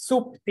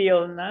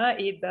suptilna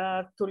i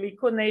da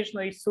toliko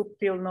nežno i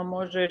suptilno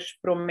možeš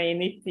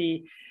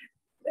promeniti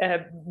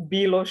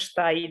bilo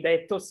šta i da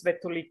je to sve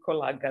toliko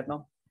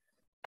lagano.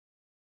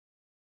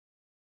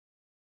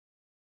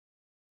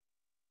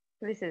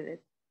 This is it.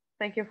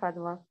 Thank you,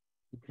 Fatma.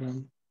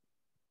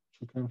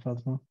 Shukran,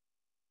 Fatma.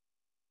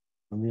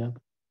 Yeah.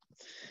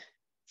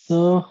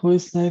 So, who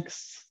is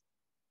next?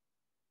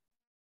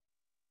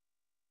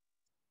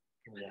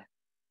 Yeah.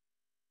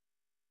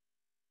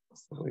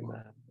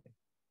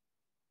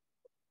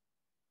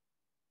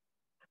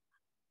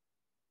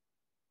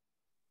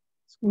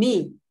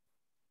 Me.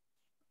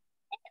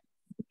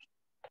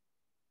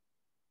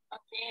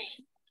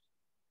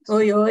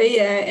 Oi,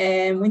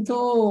 é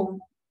muito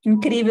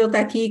incrível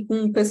estar aqui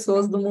com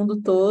pessoas do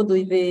mundo todo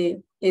e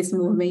ver esse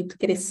movimento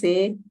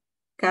crescer.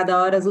 Cada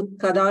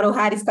hora o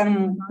Harry está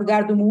num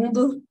lugar do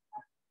mundo.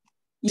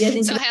 E a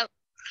gente... So,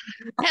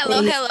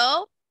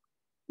 hello.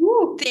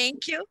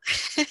 Thank you.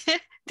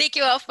 Thank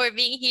you all for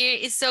being here.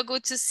 It's so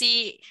good to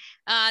see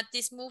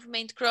this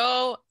movement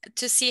grow,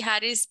 to see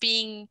Harris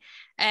being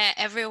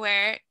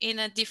everywhere in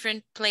a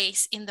different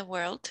place in the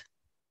world.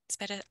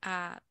 Espero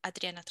a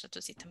Adriana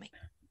traduzir também.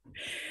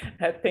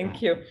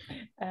 Thank you.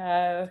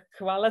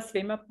 Hvala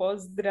svima,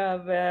 pozdrav.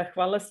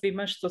 Hvala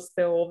svima što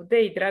ste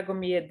ovde i drago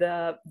mi je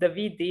da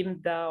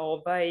vidim da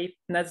ovaj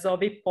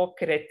nazovi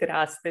pokret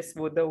raste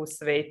svuda u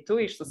svetu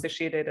i što se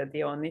šire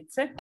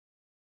radionice.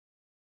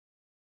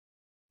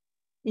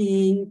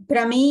 E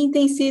para mim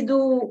tem sido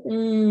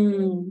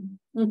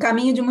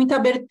caminho de muita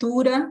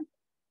abertura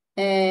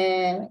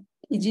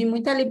e de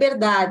muita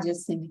liberdade,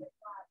 assim.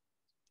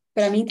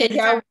 Para mim, teve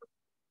algo...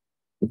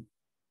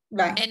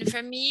 And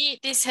for me,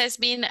 this has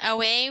been a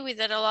way with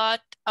a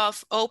lot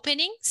of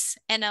openings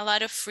and a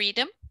lot of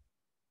freedom.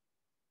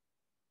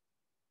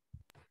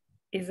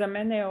 I za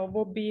mene je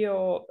ovo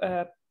bio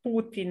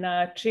put i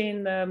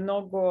način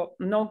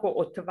mnogo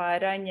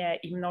otvaranja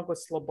e mnogo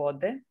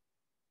slobode.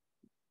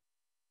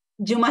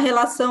 De uma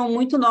relação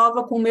muito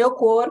nova com o meu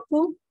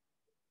corpo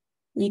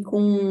e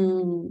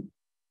com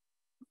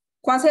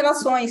as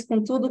relações,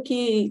 com tudo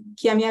que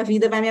a minha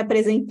vida vai me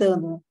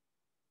apresentando.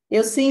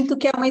 Eu sinto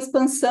que é uma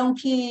expansão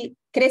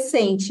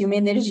crescente, uma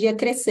energia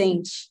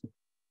crescente.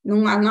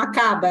 Não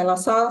acaba, ela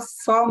só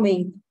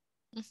aumenta.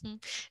 Mm-hmm.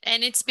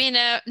 And it's been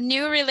a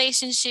new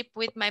relationship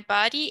with my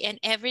body and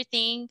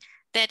everything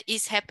that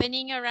is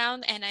happening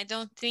around, and I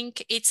don't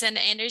think it's an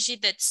energy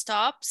that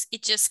stops,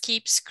 it just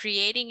keeps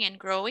creating and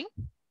growing.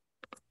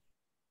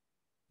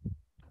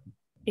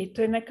 I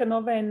to je neka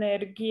nova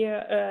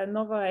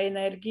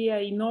energija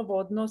i nov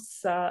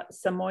odnos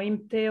sa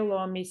mojim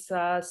telom i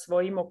sa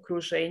svojim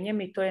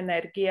okruženjem, i to je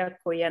energija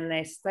koja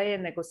nestaje,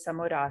 nego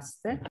samo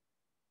raste.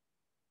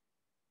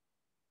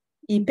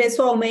 E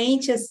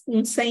pessoalmente,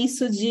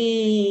 senso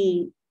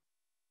de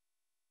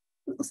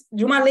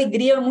uma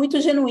alegria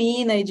muito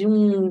genuína e de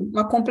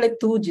uma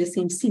completude,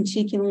 assim, de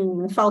sentir que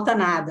não falta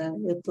nada.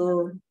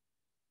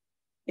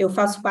 Eu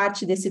faço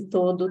parte desse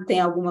todo, tem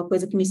alguma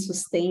coisa que me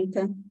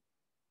sustenta.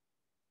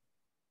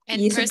 And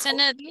e isso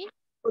personally, é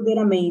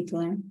empoderamento,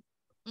 né?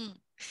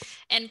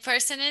 And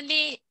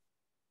personally,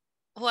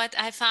 what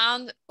I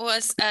found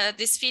was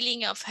this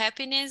feeling of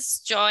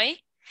happiness, joy,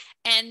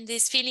 and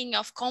this feeling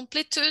of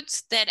completude,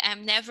 that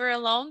I'm never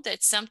alone,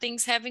 that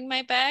something's having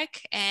my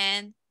back,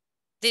 and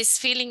this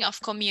feeling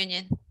of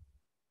communion.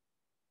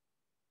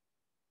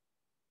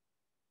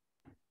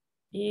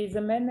 I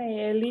za mene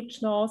je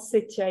lično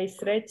osjećaj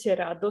sreće,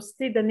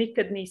 radosti, da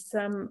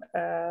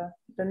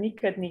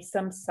nikad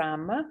nisam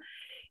sama,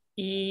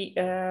 i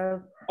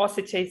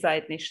osjećaj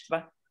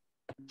zajedništva.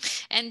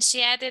 And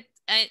she added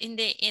in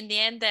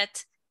the end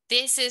that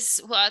this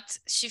is what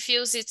she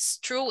feels it's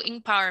true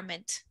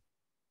empowerment.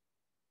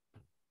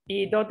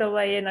 I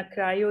dodala je na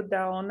kraju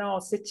da ona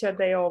osjeća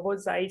da je ovo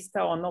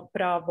zaista ono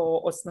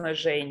pravo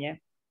osnaženje.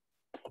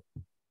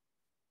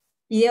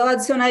 E eu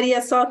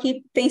adicionaria só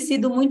que tem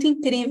sido muito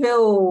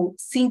incrível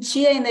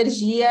sentir a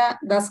energia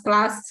das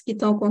classes que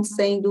estão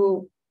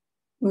acontecendo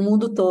no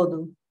mundo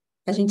todo.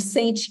 A gente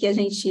sente que a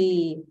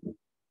gente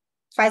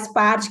faz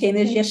parte, que a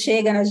energia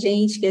chega na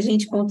gente, que a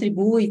gente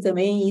contribui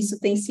também, e isso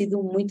tem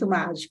sido muito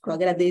mágico.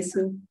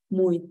 Agradeço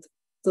muito.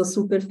 Estou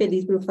super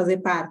feliz por fazer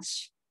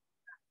parte.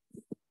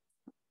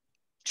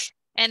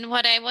 And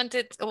what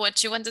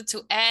she wanted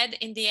to add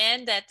in the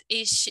end, that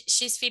is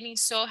she's feeling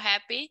so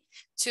happy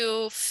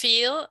to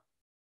feel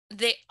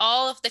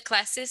all of the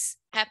classes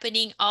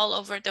happening all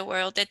over the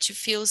world, that she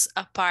feels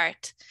a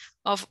part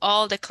of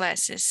all the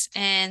classes.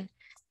 And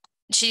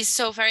she's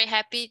so very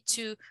happy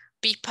to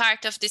be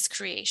part of this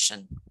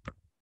creation.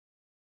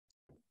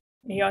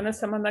 I ona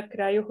samo na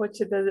kraju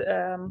hoće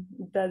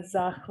da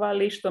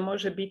zahvali što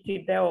može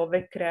biti deo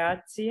ove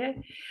kreacije,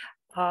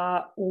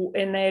 a u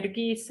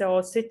energiji se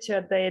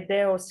osjeća da je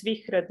deo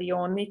svih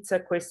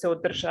radionica koje se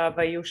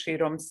održavaju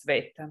širom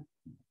sveta.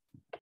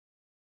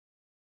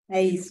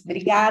 É isso,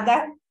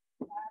 obrigada.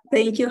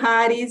 Thank you,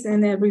 Haris,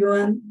 and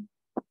everyone.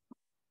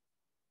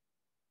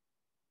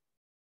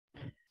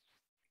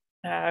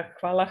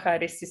 Hvala,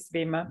 Haris, i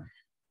svima.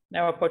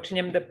 Evo,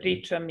 počinjem da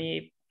pričam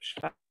i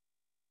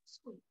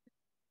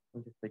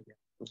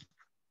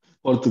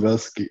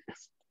portugalski.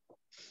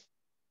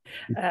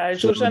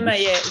 Žužana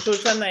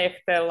je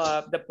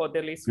htela da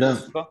podeli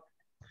iskustvo.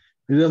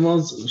 Idemo,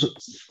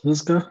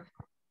 Zuzka?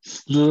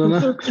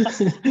 Žužana?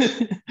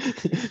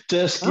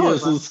 Češki je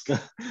Zuzka.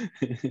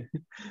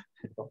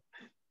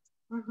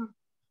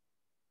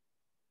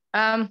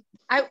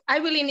 I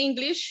will in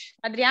English,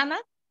 Adriana.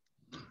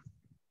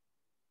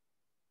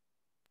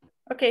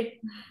 Okay.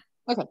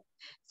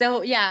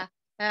 So yeah,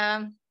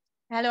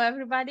 hello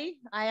everybody.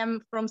 I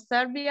am from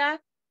Serbia,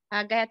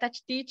 a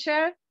GAIAtouch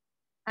teacher,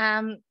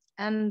 and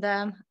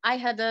I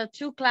had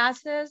 2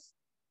 classes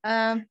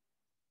 2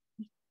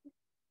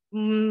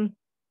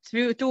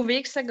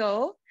 weeks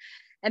ago,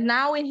 and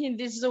now in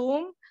this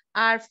Zoom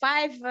are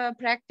 5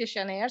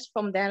 practitioners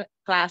from their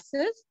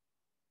classes.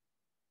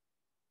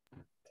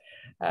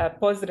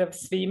 Pozdrav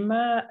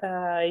svima,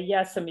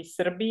 ja sam iz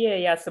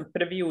Srbije, ja sam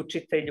prvi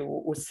učitelj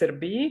u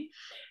Srbiji.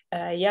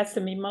 Ja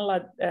sam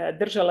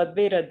držala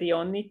 2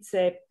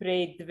 radionice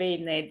pre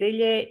 2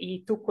 nedelje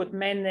i tu kod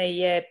mene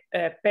je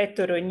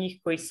 5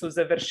 njih koji su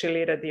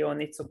završili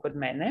radionicu kod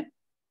mene.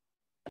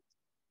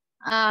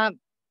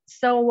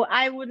 So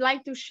I would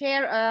like to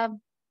share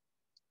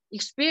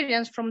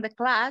experience from the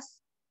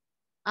class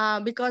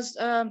because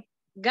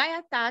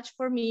GAIAtouch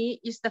for me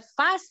is the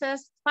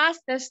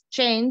fastest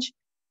change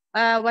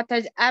what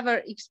I've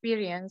ever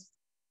experienced.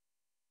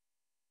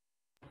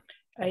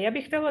 Ja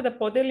bih htjela da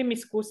podelim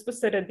iskustvo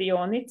sa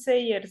radionice,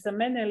 jer za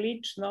mene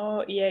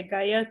lično je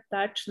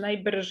GAIAtouch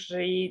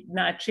najbrži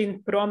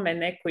način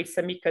promene koji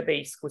sam ikada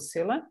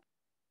iskusila.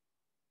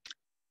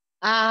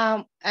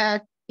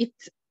 It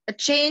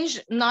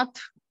changed not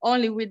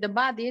only with the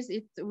bodies,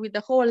 it with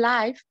the whole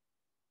life.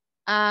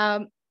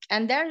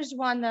 And there is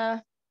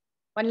one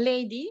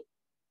lady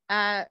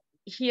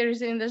here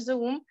is in the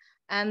Zoom,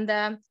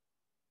 and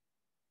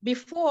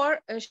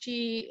before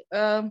she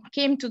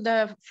came to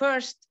the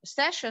first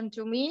session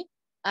to me,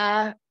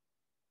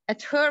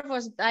 at her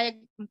was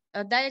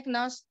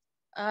diagnosed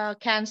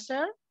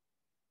cancer.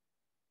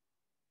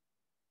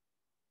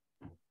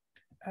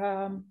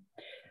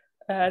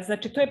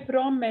 Znači, to je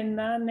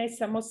promjena ne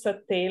samo sa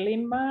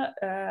telima,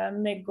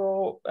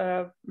 nego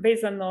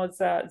vezano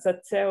za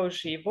ceo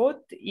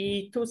život.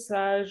 I tu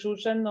sa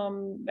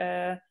Žužanom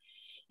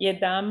je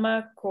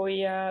dama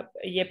koja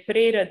je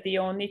pre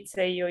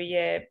radionice joj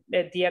je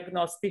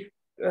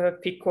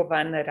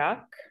dijagnostikovan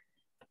rak.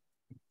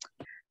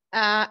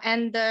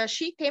 And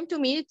she came to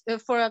me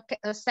for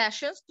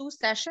sessions, 2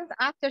 sessions,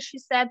 after she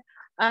said,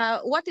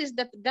 what is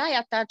the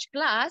GAIAtouch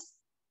class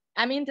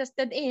I'm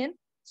interested in?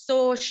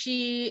 So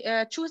she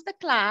chose the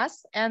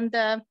class, and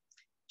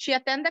she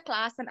attended the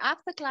class, and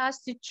after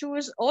class she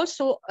chose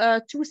also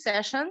 2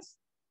 sessions.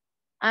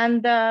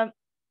 And 2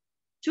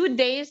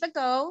 days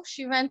ago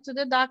she went to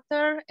the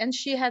doctor and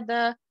she had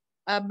a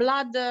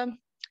blood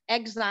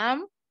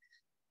exam,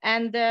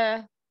 and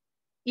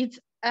it's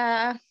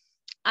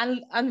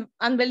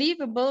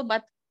unbelievable,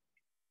 but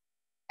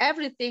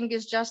everything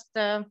is just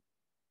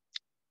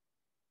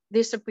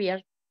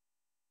disappeared.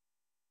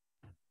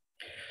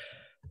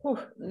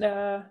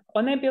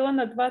 Ona je bila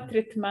na 2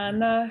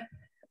 tretmana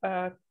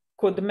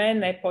kod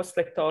mene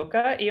posle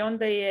toga i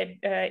onda je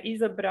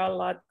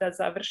izabrala da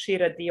završi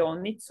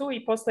radionicu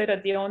i posle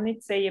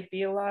radionice je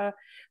bila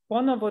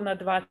ponovo na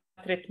 2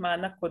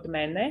 tretmana kod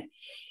mene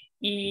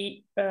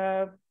i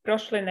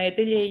prošle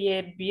nedelje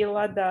je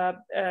bila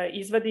da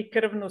izvadi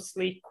krvnu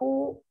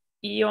sliku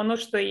i ono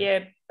što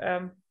je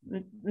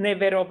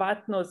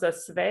neverovatno za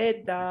sve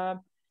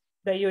da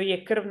joj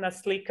je krvna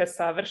slika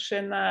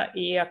savršena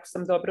i ako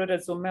sam dobro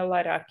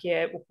razumela, rak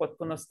je u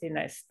potpunosti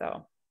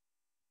nestao.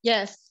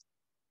 Yes,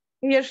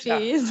 here she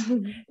is.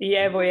 I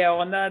evo je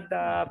ona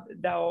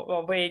da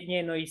ovo je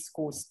njeno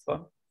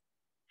iskustvo.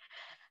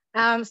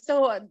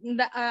 So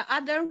the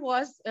other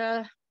was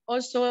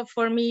also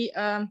for me,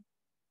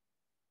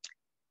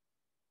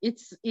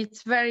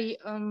 it's very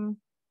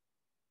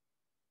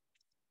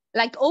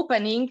like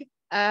opening.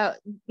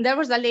 There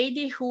was a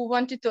lady who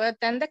wanted to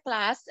attend the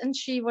class, and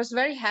she was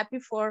very happy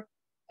for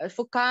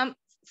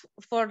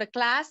the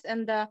class.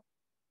 And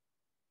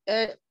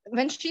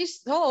when she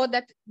saw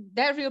that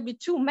there will be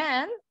 2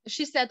 men,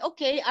 she said,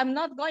 "Okay, I'm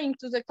not going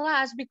to the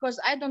class because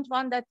I don't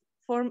want that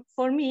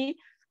for me.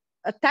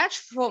 A touch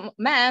from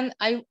man,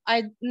 I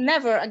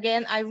never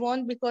again. I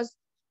won't, because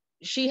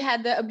she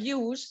had the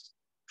abuse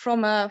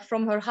from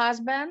her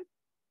husband."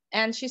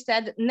 And she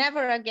said,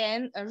 never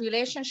again a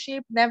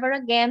relationship, never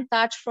again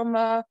touch from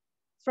a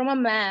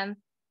man.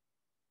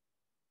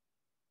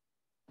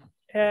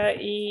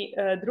 I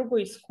drugo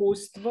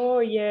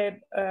iskustvo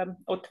je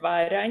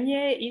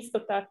otvaranje. Isto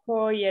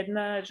tako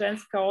jedna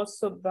ženska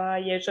osoba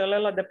je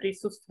želela da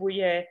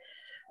prisustvuje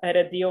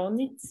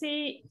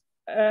radionici.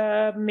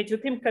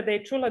 Međutim, kada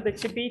je čula da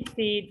će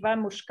biti 2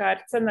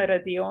 muškarca na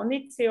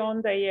radionici,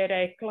 onda je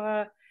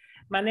rekla,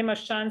 ma nema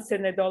šanse,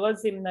 ne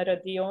dolazim na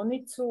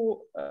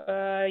radionicu,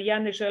 ja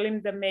ne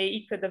želim da me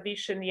ikada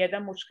više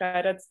nijedan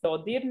muškarac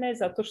dodirne,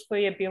 zato što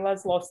je bila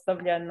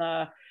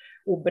zlostavljana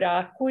u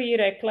braku i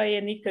rekla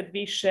je nikad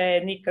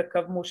više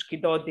nikakav muški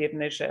dodir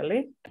ne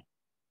želi.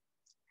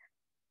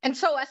 And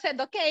so I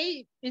said,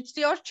 okay, it's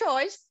your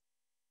choice.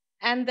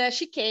 And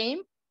she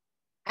came,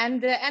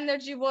 and the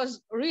energy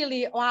was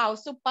really, wow,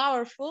 so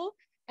powerful.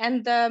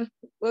 And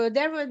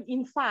there were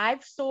in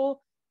 5,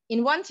 so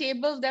in one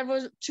table, there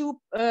were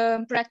 2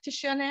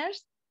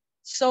 practitioners.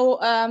 So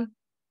I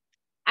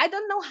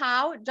don't know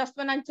how, just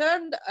when I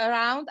turned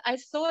around, I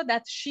saw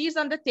that she's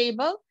on the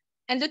table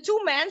and the 2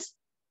 men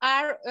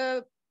are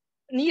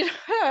near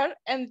her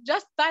and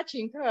just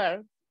touching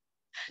her.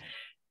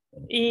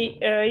 I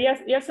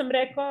ja sam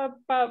rekla,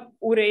 pa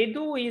u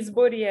redu,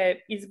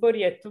 izbor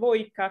je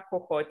tvoj kako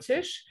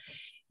hoćeš.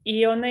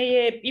 I ona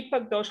je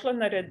ipak došla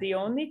na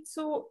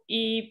radionicu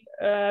i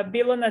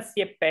bilo nas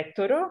je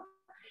 5.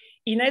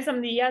 I ne znam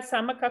ni ja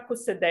sama kako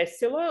se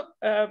desilo,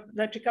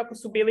 znači kako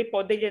su bili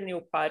podeljeni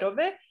u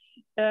parove.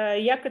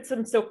 Ja kad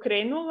sam se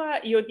okrenula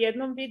i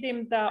odjednom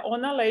vidim da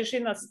ona leži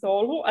na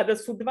stolu, a da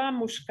su 2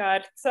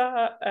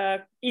 muškarca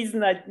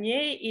iznad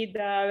nje i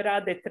da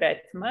rade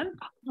tretman.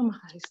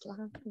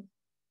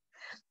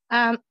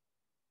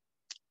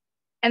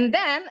 And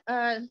then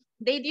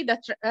they did a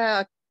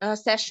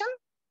session.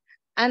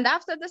 And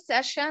after the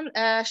session,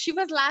 she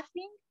was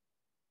laughing.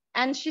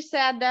 And she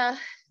said,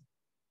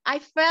 I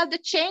felt the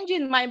change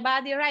in my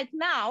body right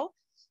now.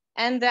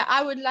 And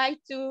I would like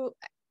to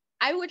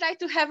I would like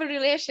to have a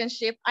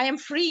relationship. I am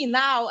free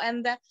now,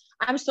 and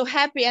I'm so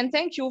happy. And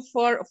thank you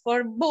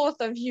for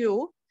both of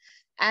you.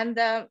 And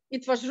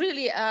it was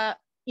really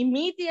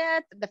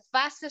immediate, the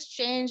fastest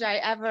change I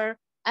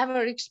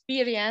ever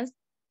experienced.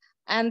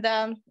 And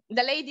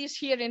the ladies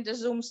here in the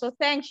Zoom, so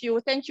thank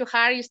you,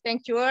 Haris,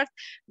 thank you, Earth,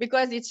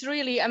 because it's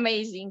really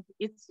amazing.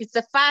 It's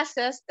the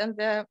fastest,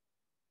 and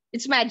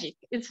it's magic.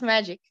 It's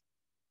magic.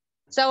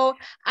 So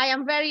I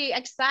am very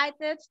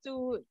excited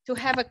to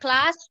have a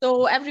class.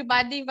 So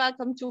everybody,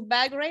 welcome to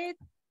Belgrade,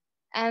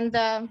 and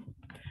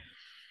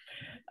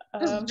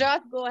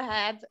just go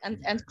ahead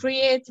and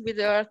create with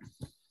Earth.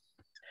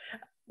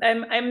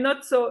 I'm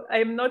not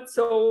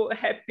so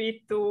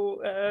happy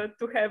to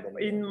have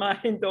in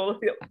mind all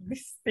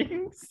these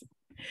things.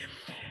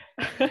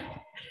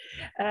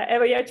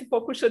 Evo, ja ću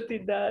pokušati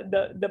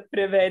da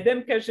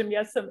prevedem. Kažem,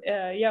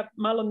 ja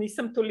malo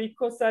nisam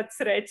toliko sad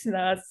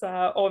srećna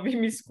sa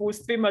ovim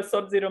iskustvima, s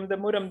obzirom da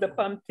moram da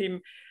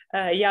pamtim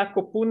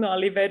jako puno,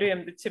 ali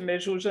verujem da će me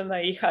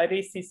Žužana i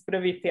Haris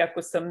ispraviti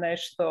ako sam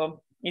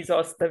nešto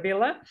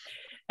izostavila.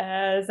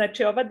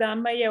 Znači, ova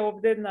dama je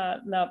ovde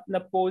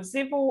na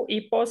pozivu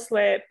i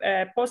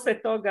posle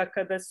toga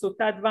kada su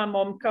ta dva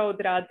momka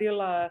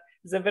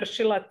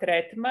završila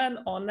tretman,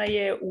 ona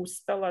je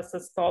ustala sa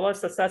stola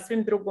sa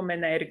sasvim drugom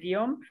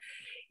energijom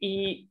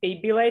i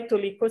bila je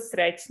toliko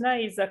srećna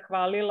i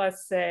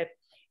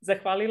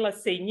zahvalila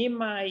se i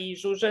njima i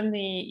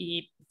Žužani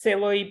i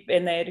celoj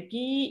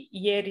energiji,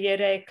 jer je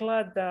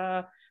rekla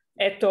da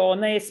eto,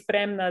 ona je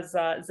spremna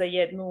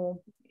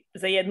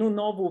za jednu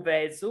novu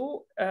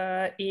vezu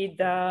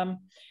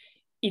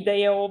i da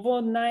je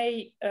ovo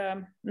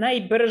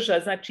najbrža,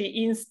 znači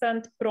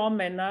instant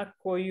promena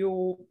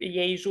koju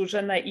je i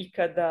Žužana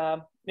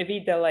ikada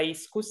videla,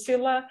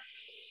 iskusila.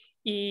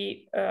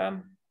 I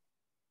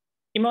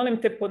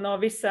molim te,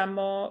 ponovi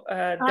samo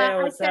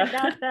deo za...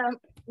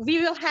 We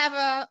will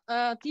have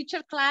a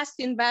teacher class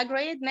in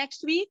Belgrade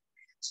next week,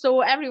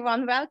 so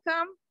everyone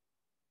welcome.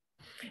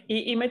 I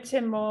imat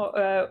ćemo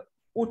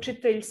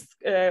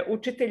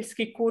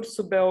učiteljski kurs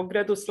u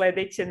Beogradu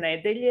sledeće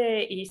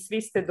nedelje i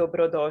svi ste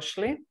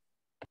dobrodošli.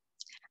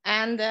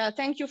 And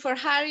thank you for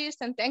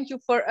Haris, and thank you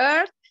for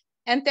Earth,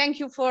 and thank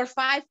you for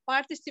 5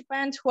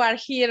 participants who are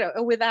here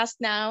with us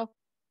now.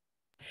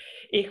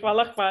 I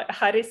hvala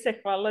Harise,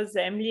 hvala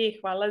zemlji i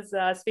hvala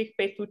za svih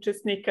 5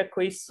 učesnika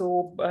koji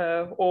su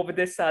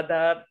ovde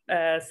sada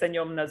sa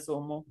njom na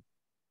Zoomu.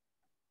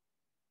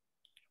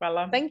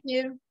 Hvala. Thank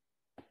you.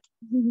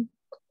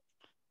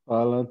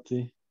 Hvala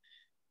ti.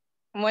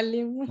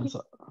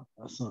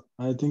 So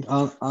I think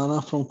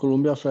Anna from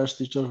Columbia Fresh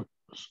Teacher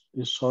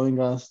is showing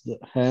us the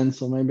hand,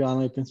 so maybe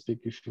Anna, you can speak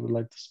if you would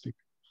like to speak.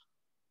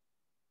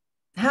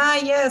 Hi,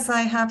 yes,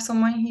 I have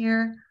someone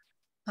here.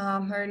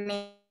 Her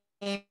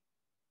name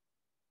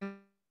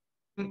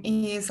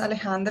is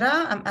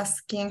Alejandra. I'm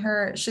asking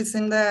her, she's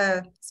in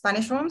the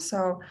Spanish room,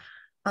 so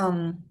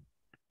I'm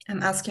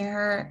asking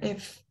her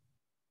if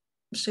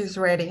she's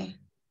ready.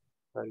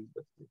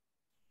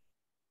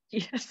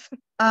 Yes.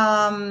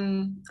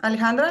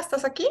 Alejandra,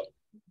 ¿estás aquí?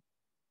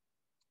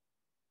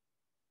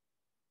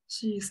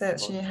 She said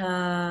she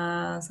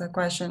has a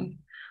question.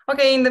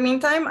 Okay, in the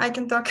meantime, I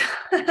can talk.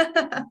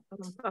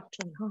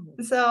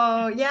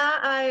 So yeah,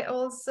 I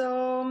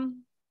also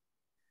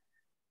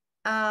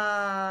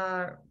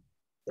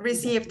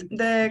received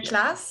the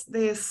class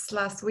this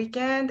last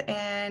weekend,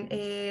 and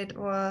it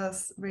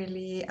was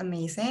really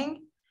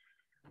amazing.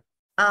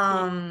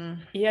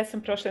 Ja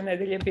sam prošle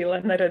nedelje bila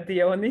na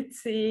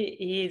radionici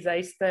i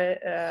zaista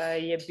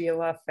je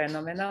bila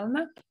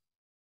fenomenalna.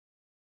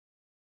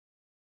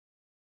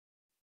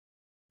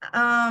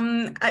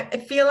 I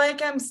feel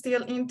like I'm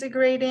still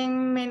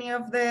integrating many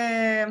of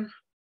the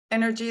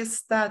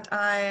energies that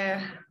I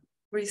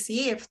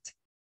received.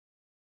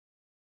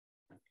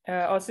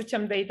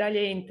 Osjećam da i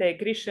dalje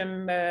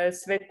integrišem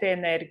sve te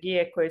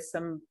energije koje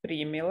sam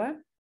primila.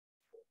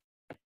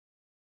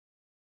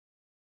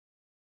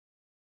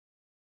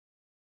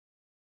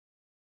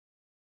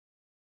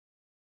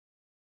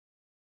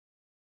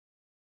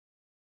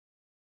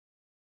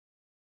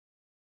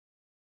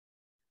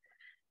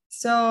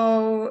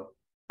 So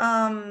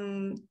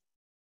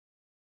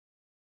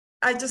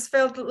I just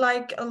felt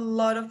like a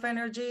lot of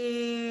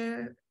energy,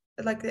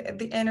 like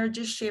the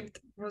energy shift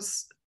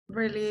was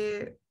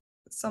really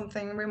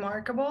something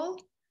remarkable.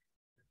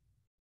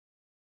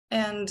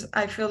 And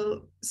I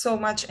feel so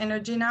much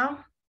energy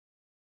now.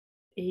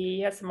 I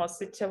ja sam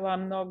osjećala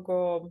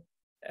mnogo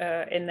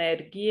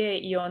energije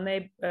i ona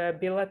je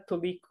bila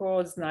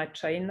toliko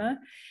značajna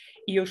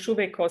i još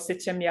uvek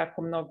osjećam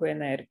jako mnogo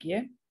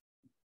energije.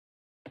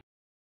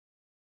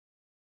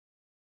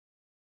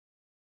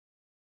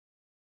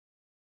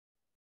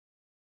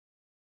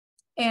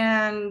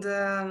 And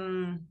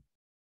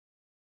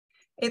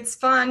it's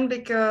fun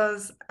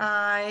because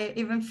I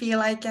even feel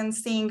I can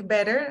sing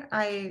better.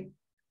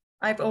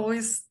 I've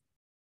always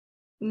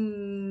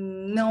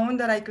known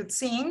that I could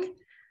sing,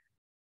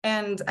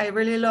 and I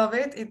really love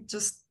it. It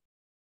just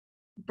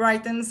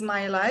brightens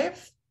my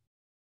life.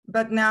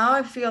 But now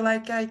I feel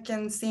like I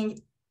can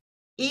sing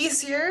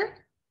easier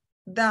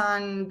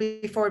than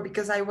before,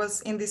 because I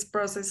was in this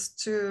process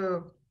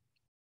to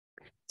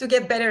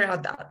get better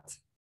at that.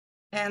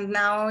 And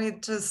now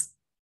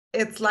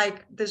it's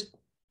like the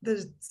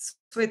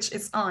switch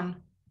is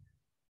on.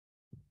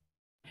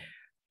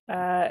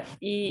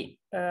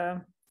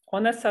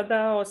 Ona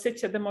sada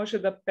osjeća da može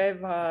da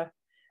peva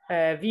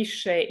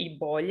više i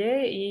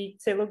bolje i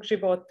celog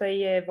života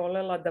je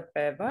volela da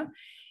peva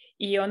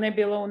i ona je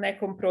bila u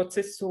nekom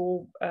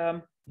procesu,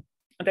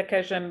 da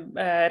kažem,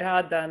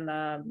 rada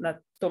na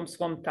tom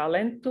svom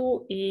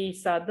talentu i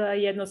sada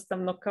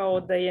jednostavno kao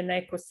da je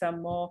neko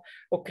samo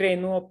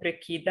okrenuo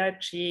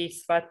prekidač i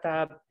sva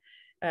ta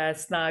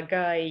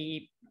snaga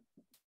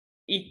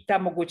i ta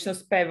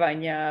mogućnost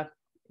pevanja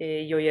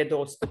joj je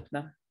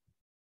dostupna.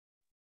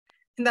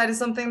 And that is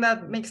something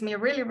that makes me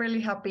really,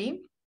 really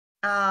happy.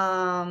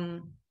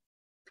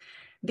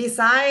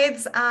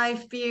 Besides, I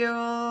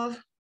feel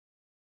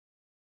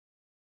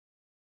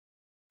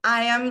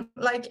I am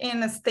like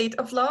in a state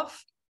of love,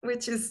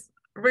 which is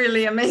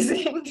really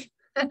amazing.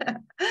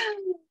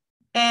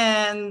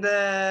 And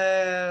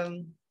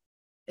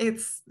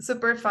it's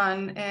super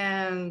fun,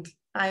 and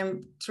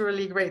I'm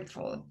truly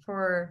grateful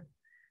for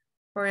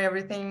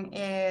everything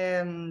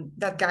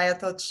that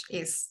GAIAtouch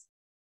is.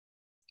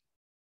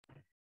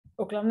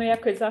 Uglavnom,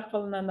 jako je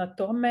zahvalna na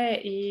tome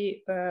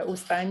i u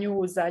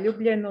stanju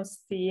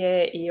zaljubljenosti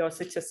je i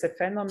osjeća se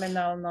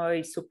fenomenalno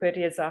i super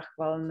je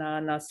zahvalna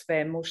na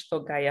svemu što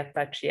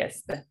GAIAtouch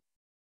jeste.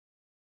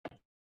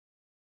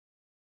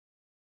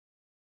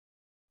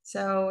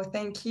 So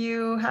thank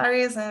you,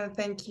 Haris, and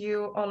thank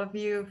you all of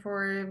you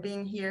for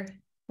being here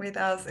with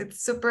us.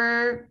 It's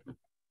super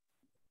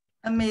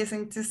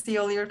amazing to see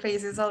all your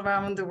faces all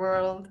around the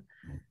world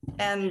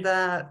and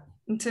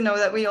to know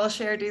that we all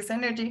share this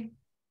energy.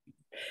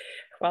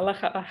 Hvala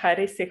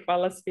Haris i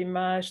hvala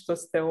svima što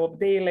ste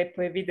ovdje i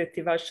lepo je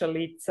vidjeti vaša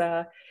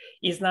lica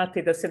i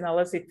znati da se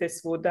nalazite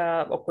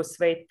svuda oko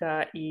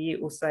sveta i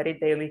u stvari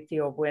deliti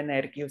ovu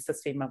energiju sa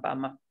svima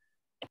vama.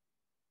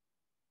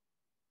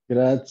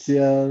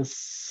 Gracias.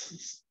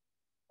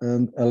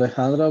 And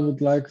Alejandra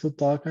would like to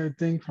talk, I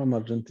think, from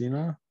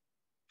Argentina.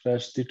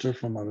 Fresh teacher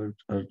from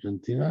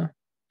Argentina.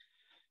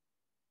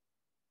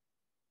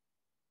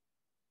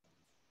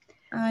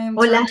 I'm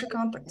Hola. trying to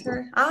contact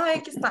her.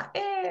 Aquí está.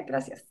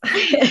 Gracias.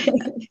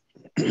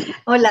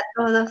 Hola a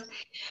todos.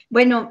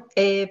 Bueno,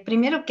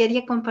 primero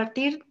quería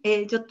compartir,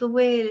 yo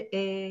tuve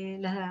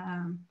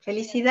la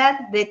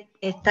felicidad de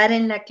estar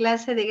en la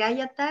clase de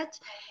GAIAtouch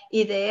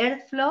y de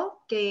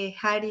Airflow que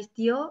Haris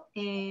dio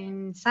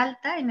en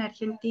Salta, en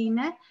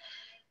Argentina.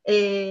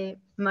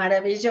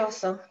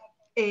 Maravilloso.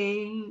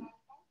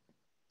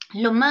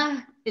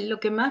 Lo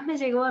que más me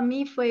llegó a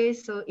mí fue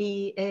eso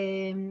y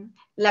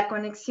la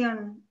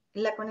conexión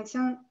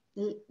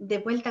de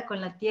vuelta con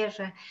la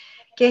tierra,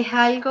 que es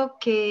algo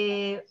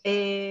que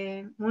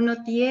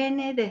uno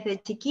tiene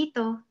desde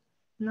chiquito,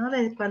 ¿no?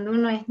 Desde cuando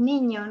uno es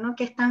niño, ¿no?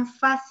 Que es tan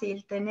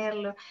fácil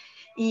tenerlo.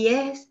 Y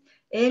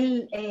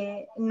él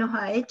nos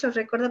ha hecho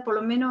recordar, por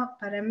lo menos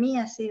para mí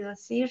ha sido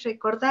así,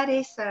 recordar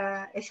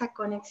esa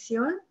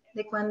conexión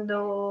de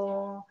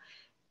cuando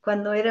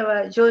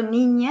era yo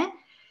niña.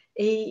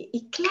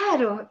 Y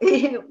claro,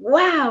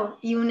 wow,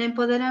 y un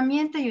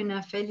empoderamiento y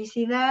una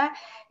felicidad,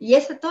 y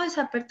toda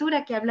esa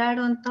apertura que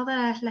hablaron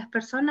todas las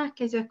personas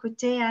que yo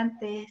escuché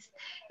antes,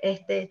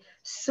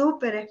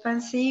 súper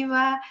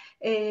expansiva,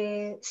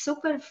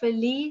 súper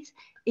feliz,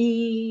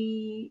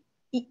 y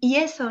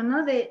eso,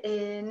 ¿no?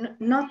 De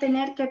no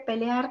tener que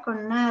pelear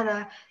con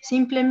nada,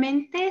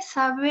 simplemente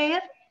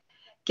saber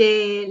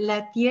que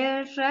la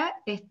tierra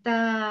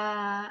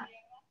está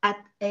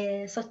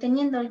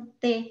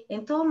sosteniéndote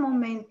en todo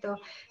momento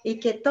y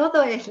que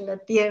todo es la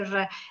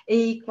tierra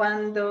y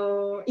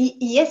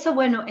eso,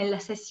 bueno, en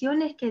las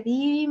sesiones que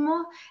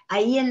dimos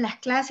ahí en las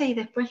clases y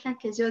después las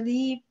que yo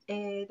di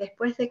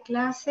después de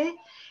clase,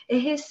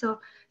 es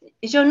eso.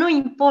 Yo no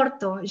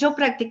importo, yo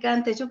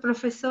practicante, yo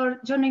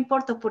profesor, yo no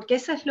importo, porque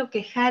eso es lo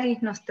que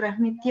Haris nos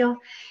transmitió.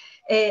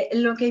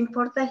 Lo que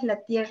importa es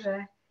la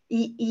tierra.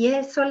 Y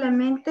es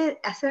solamente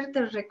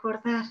hacerte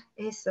recordar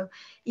eso.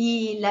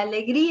 Y la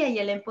alegría y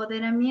el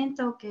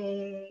empoderamiento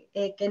que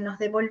nos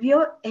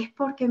devolvió es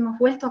porque hemos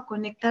vuelto a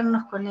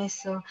conectarnos con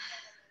eso.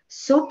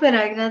 Súper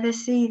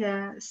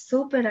agradecida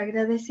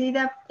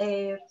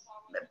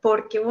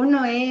porque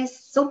uno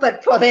es súper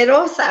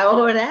poderosa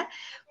ahora,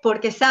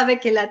 porque sabe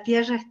que la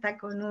tierra está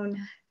con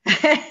una.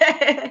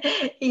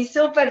 Y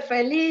súper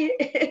feliz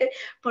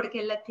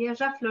porque la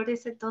tierra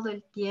florece todo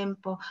el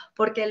tiempo,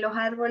 porque los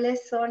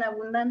árboles son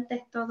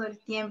abundantes todo el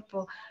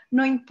tiempo.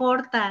 No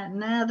importa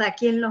nada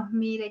quién los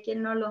mire,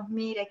 quién no los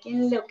mire,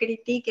 quién lo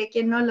critique,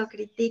 quién no lo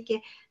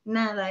critique,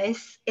 nada,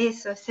 es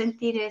eso, es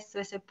sentir eso,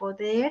 ese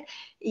poder,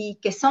 y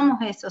que somos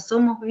eso,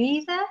 somos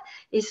vida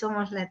y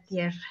somos la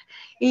tierra.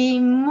 Y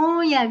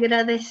muy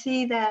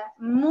agradecida,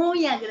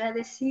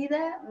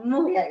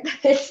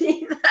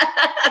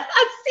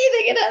 así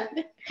de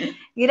grande.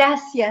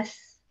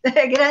 Gracias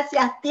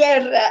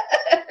tierra.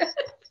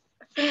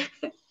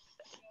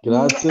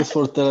 Gracias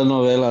for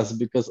telenovelas,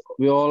 because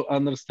we all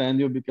understand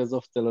you because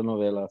of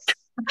telenovelas.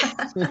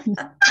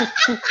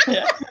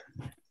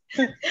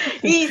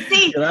 Y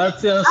sí.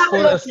 Gracias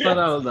por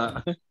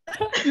Esmeralda.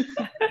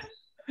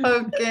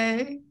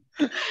 Okay.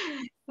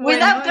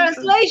 Without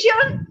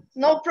translation,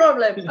 no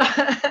problem.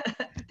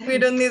 We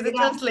don't need the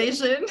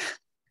translation.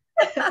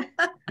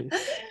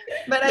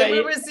 But I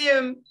will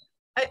resume.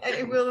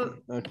 I will.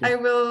 Okay. I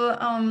will.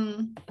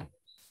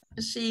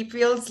 She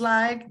feels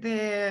like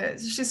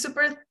she's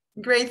super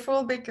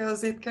grateful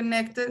because it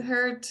connected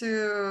her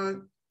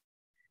to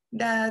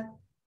that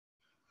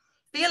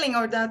feeling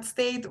or that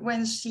state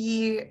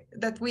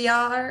that we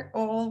are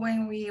all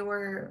when we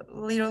were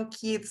little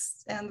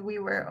kids and we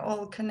were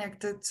all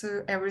connected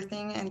to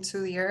everything and to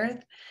the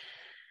earth.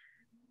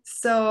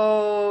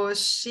 So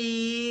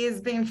she's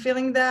been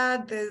feeling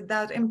that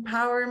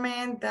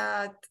empowerment,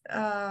 that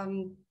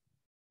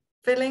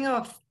feeling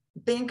of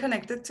being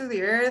connected to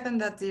the earth,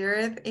 and that the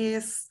earth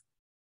is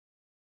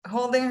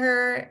holding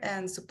her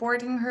and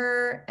supporting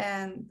her.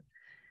 And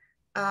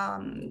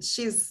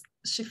she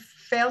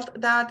felt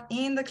that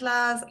in the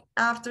class,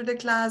 after the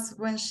class,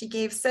 when she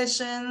gave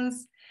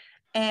sessions,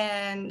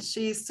 and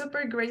she's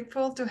super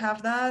grateful to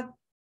have that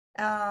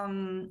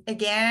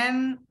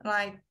again,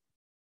 like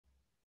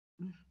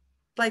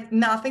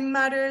nothing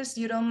matters.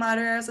 You don't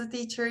matter as a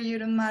teacher, you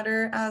don't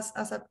matter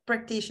as a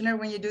practitioner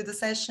when you do the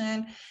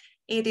session.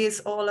 It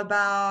is all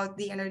about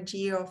the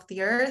energy of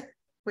the earth,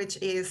 which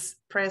is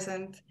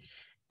present.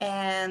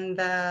 And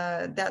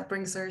that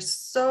brings her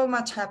so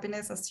much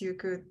happiness, as you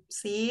could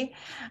see.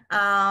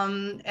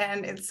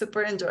 And it's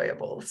super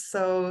enjoyable.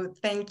 So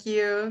thank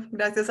you.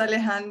 Gracias,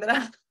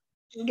 Alejandra.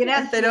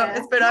 Gracias.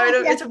 Espero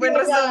haber hecho buen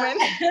resumen.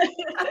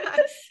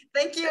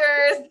 Thank you,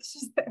 Earth.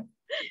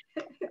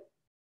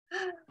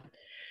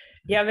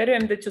 Ja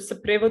verujem da ću sa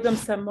prevodom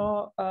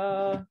samo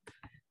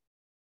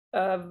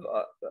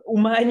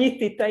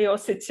umanjiti taj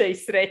osjećaj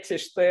sreće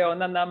što je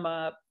ona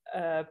nama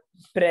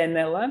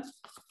prenela.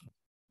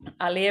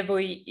 Ali evo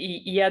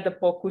i ja da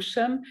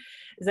pokušam.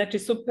 Znači,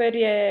 super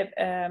je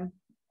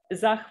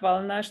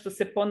zahvalna što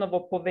se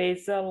ponovo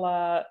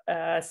povezala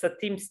sa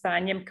tim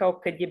stanjem kao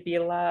kad je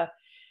bila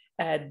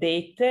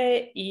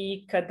dete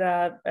i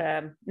kada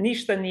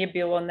ništa nije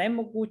bilo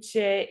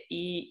nemoguće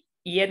i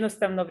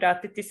jednostavno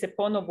vratiti se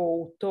ponovo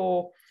u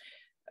to,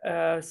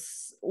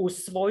 u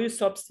svoju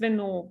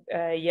sopstvenu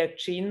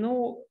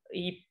jačinu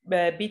i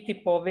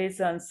biti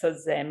povezan sa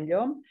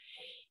zemljom.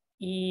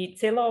 I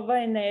cijela ova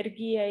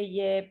energija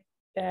je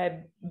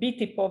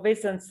biti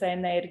povezan sa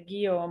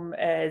energijom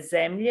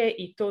zemlje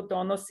i to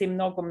donosi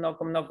mnogo,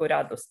 mnogo, mnogo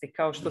radosti,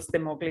 kao što ste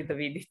mogli da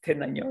vidite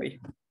na njoj.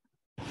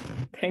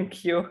 Thank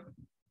you.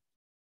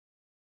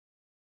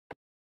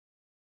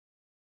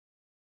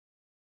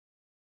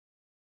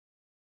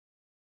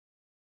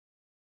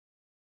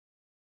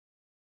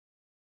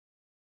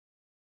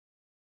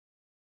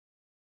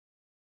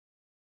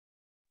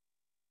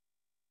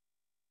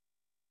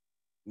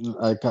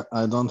 I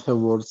don't have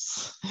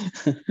words.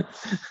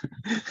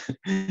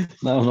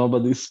 Now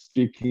nobody's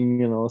speaking,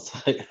 so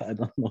I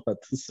don't know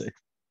what to say.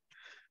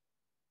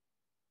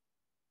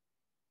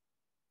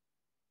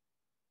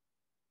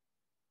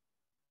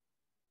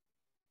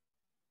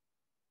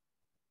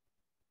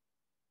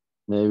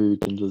 Maybe we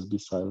can just be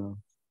silent.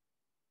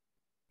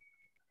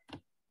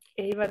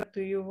 Eva,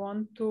 do you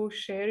want to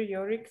share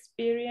your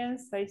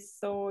experience? I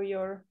saw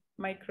your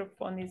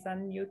microphone is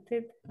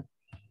unmuted.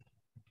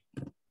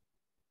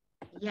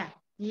 Yeah,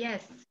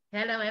 yes.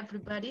 Hello,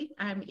 everybody.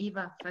 I'm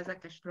Eva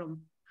Fazakas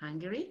from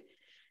Hungary,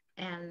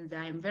 and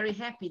I'm very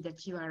happy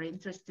that you are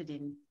interested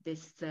in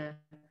this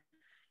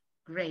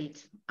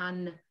great,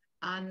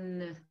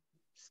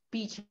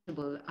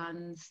 unspeakable,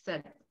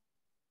 unsaid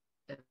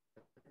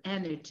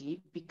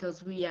energy,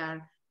 because we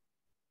are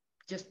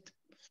just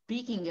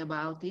speaking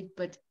about it.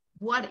 But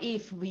what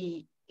if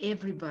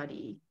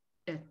everybody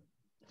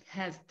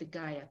has the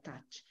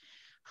GAIAtouch?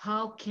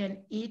 How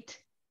can it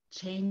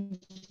change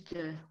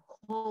the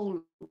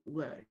whole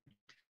world?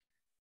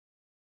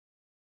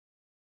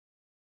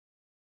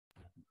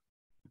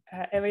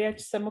 Evo, ja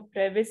ću samo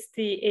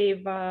prevesti.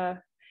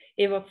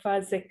 Eva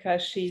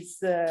Fazekas iz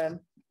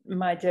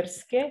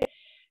Mađarske.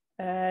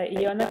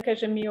 I ona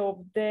kaže, mi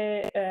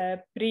ovde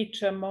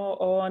pričamo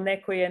o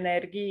nekoj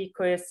energiji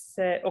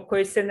o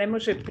kojoj se ne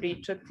može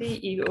pričati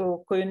i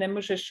o koju ne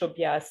možeš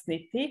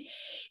objasniti.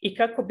 I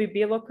kako bi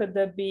bilo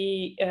kada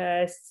bi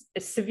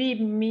svi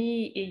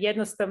mi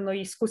jednostavno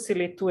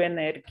iskusili tu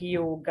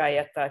energiju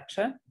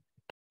GAIAtoucha?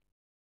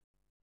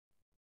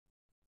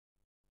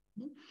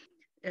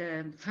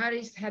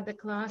 Haris had a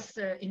class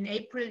in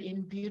April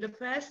in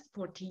Budapest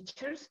for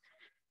teachers,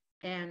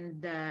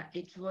 and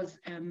it was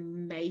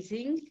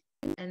amazing.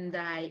 And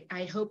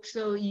I hope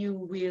so you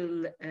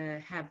will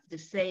have the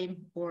same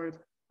or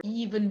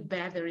even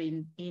better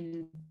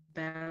in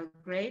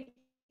Belgrade.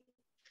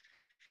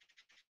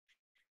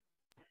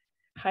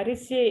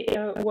 Haris je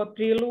u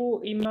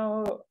aprilu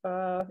imao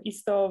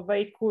isto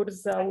ovaj kurs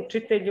za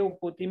učitelje u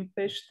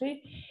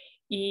Budimpešti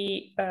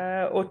i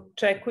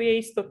očekuje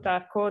isto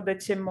tako da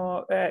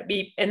ćemo,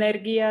 i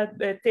energija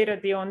te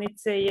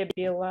radionice je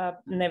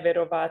bila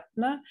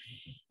neverovatna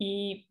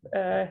i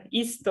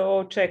isto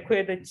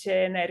očekuje da će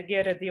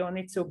energija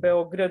radionice u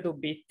Beogradu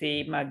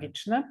biti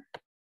magična.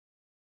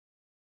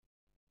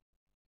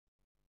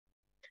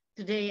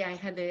 Today I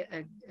had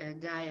a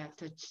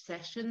GAIAtouch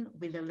session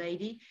with a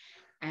lady,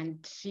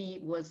 and she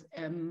was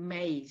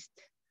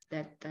amazed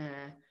that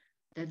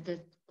the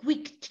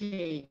quick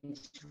change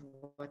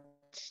what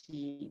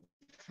she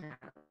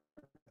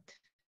felt.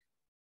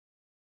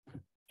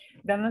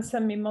 Danas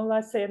sam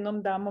imala sa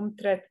jednom damom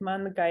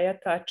tretman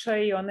GAIAtoucha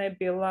i ona je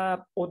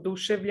bila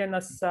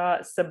oduševljena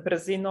sa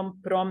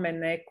brzinom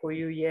promene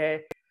koju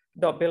je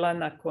dobila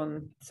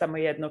nakon samo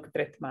jednog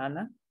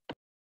tretmana.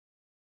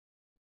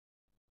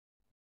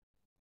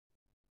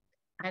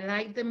 I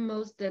like the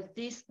most that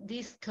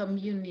this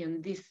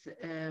communion, this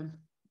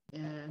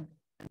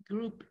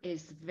group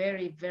is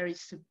very, very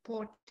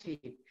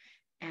supportive,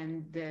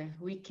 and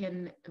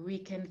we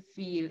can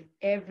feel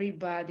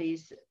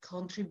everybody's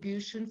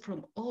contribution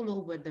from all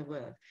over the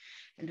world.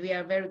 And we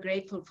are very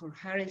grateful for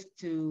Haris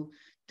to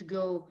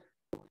go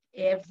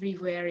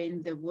everywhere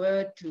in the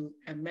world, to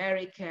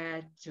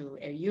America, to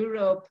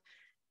Europe,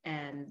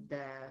 and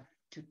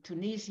to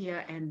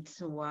Tunisia, and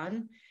so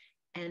on.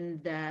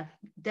 And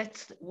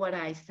that's what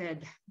I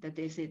said, that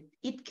is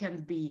it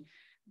can be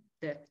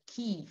the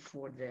key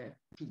for the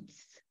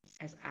peace,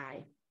 as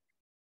I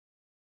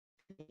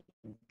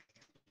think.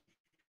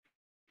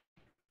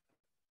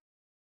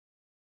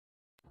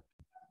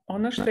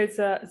 Ono što je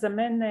za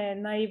mene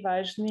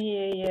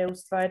najvažnije je u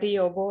stvari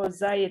ovo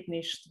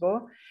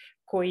zajedništvo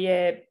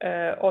koje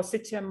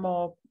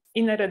osjećamo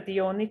i na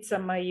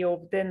radionicama i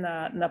ovde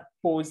na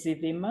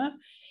pozivima.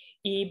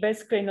 I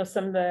beskrajno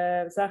sam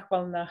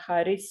zahvalna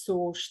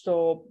Harisu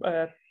što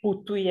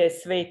putuje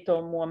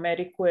svetom u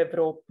Ameriku,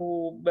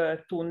 Evropu,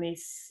 Tunis,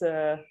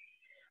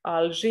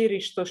 Alžir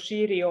i što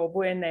širi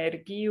ovu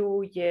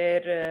energiju,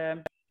 jer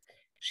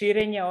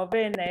širenje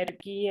ove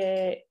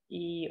energije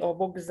i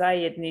ovog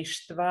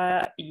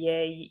zajedništva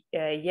je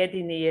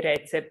jedini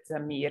recept za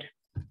mir.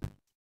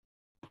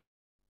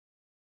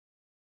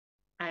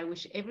 I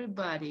wish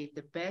everybody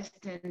the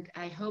best, and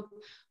I hope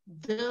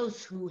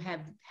those who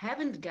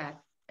haven't got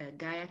a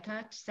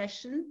GAIAtouch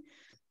session,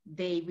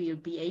 they will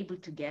be able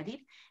to get it,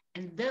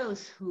 and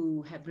those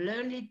who have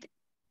learned it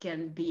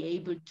can be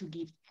able to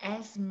give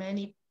as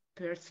many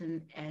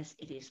person as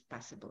it is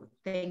possible.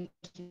 Thank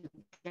you,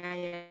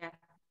 Gaia.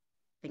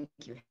 Thank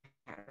you,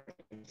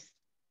 Haris.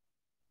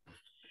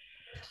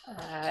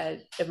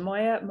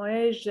 Moja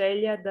je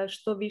želja da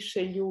što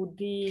više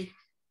ljudi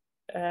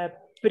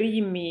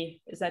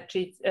primi,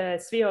 znači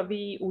svi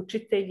ovi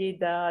učitelji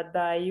da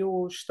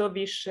daju što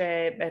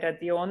više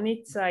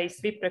radionica i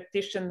svi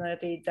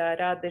praktičari da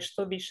rade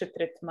što više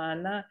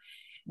tretmana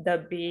da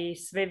bi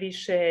sve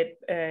više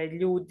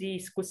ljudi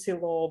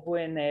iskusilo ovu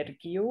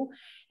energiju.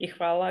 I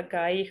hvala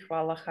Gaji,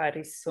 hvala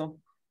Harisu.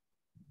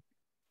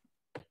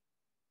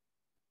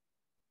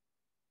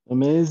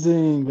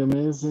 Amazing,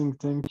 amazing,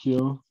 thank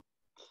you.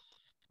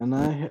 And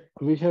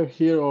we have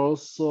here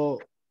also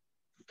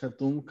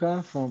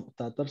Katumka from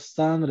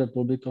Tatarstan,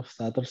 Republic of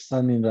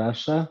Tatarstan in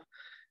Russia.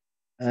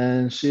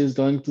 And she is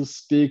going to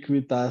speak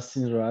with us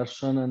in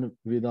Russian, and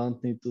we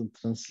don't need to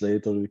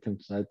translate, or we can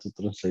try to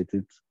translate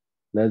it.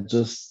 Let's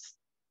just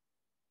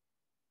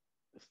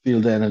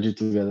feel the energy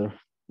together.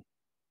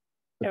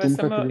 Evo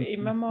samo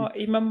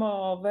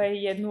imamo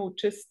jednu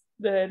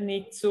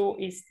učesnicu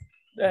iz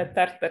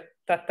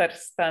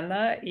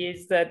Tatarstana,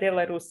 iz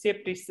dela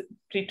Rusije,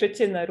 pričat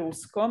će na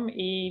ruskom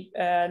i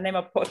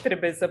nema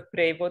potrebe za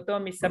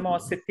prevodom i samo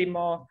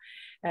osetimo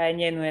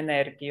njenu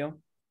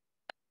energiju.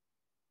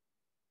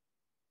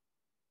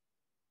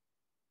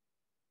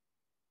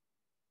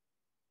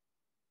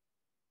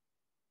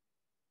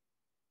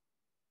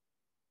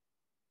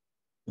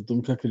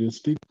 Katumka, can you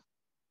speak?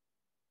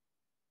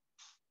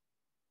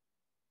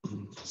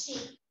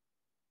 Sí.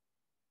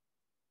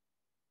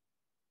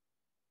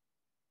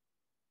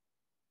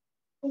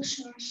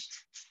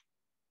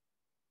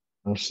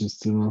 Oh, she's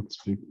still not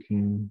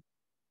speaking.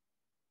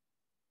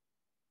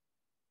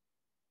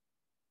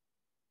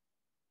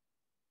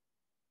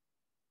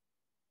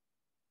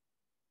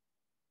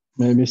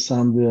 Maybe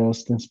somebody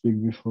else can speak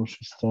before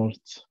she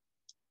starts.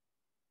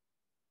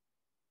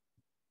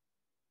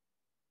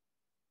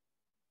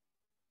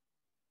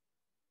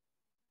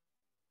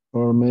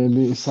 Or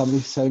maybe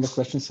somebody's having a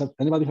question.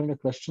 Anybody having a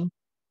question?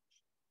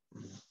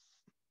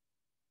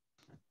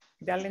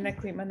 Da li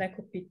neko ima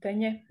neko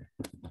pitanje?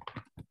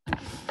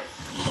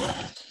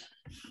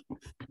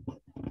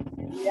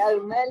 We are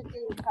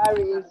melting,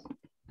 Haris.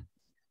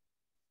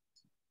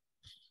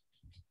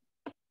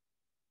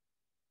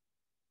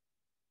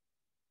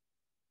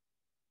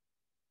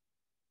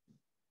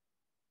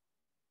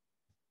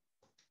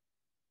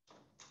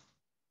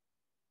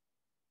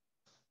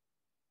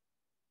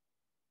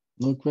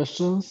 No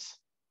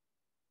questions?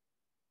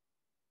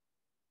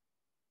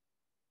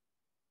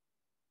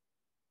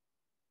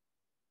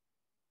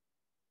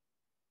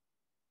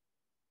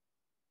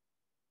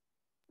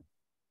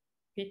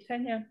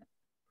 pitanja?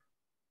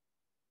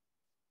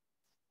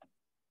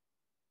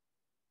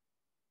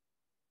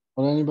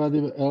 Or anybody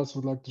else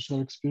would like to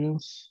share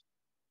experience?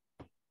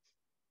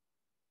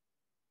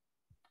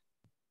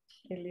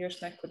 Ili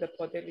još neko da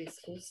podeli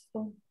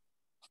iskustvo?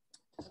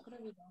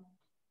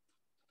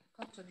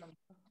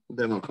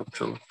 Demo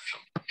kapcsolom.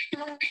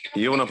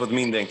 Jó napot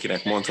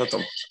mindenkinek,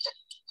 mondhatom?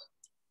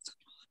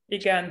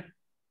 Igen.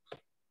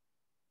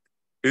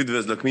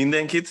 Üdvözlök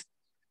mindenkit.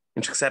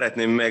 Én csak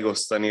szeretném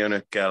megosztani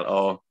önökkel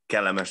a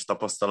kellemes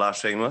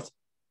tapasztalásaimat.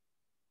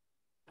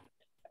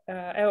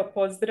 Evo,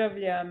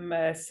 pozdravljam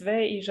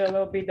sve i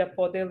želeo bih da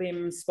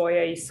podelim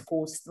svoja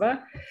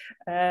iskustva.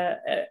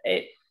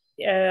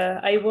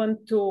 I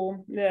want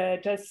to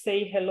just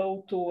say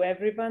hello to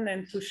everyone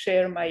and to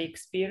share my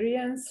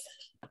experience.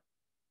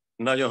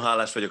 Nagyon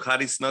hálás vagyok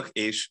Harisnak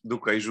és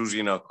Dukai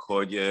Zsuzsinak,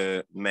 hogy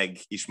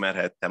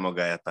megismerhettem a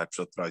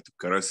GAIAtouchot rajtuk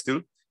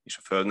keresztül, és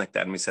a Földnek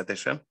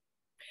természetesen.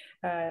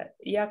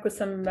 Jako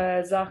sam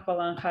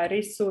zahvalan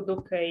Harisu,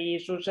 Duka i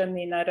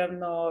Žužani,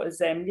 naravno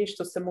zemlji,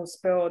 što sam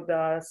uspeo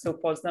da se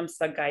upoznam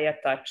sa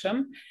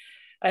GAIAtouchom.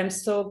 I'm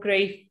so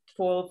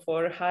grateful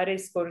for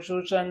Haris, for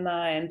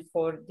Žužana, and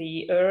for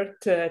the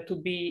earth to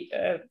be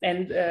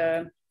and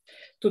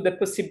to the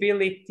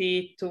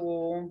possibility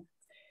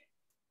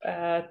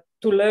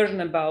to learn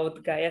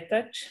about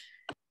GAIAtouch.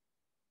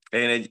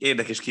 Én egy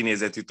érdekes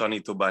kinézetű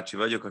tanítóbácsi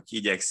vagyok, aki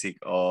igyekszik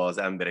az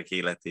emberek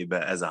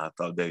életébe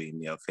ezáltal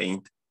bevinni a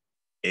fényt,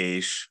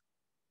 és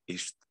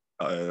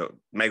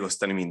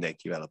megosztani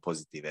mindenkivel a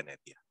pozitív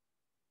energiát.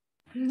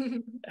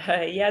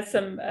 Ja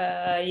sam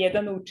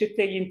jedan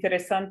učitelj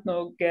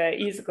interesantnog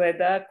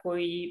izgleda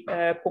koji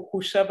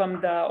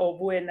pokušavam da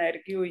ovu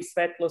energiju i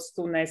svetlost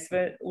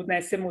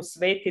unesem u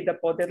svet i da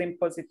podelim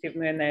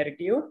pozitivnu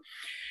energiju.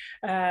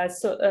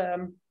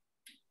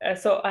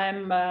 So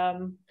I'm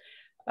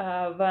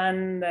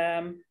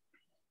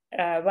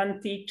one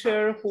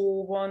teacher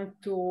who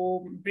want to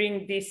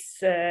bring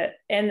this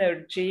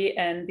energy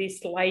and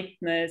this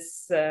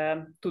lightness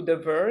to the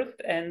world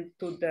and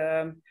to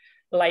the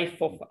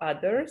life of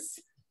others.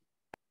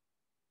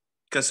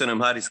 Köszönöm,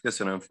 Haris,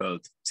 köszönöm,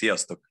 Föld.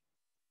 Sziasztok!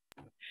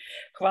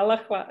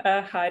 Hvala,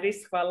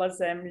 Haris, hvala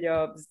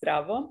zemljo,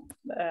 zdravo.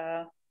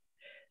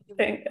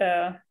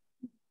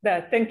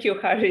 Thank you,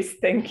 Haris,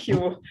 thank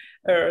you,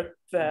 Earth.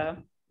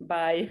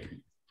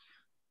 Bye.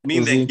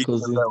 Mindenki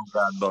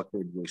Beográdba a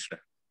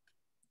képzésre.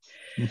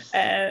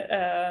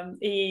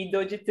 I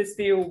dođite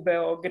svi u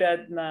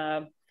Beograd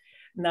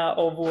na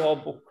ovu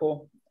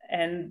obuku.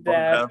 And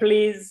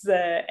please,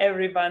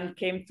 everyone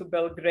came to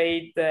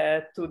Belgrade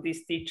to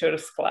this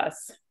teacher's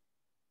class.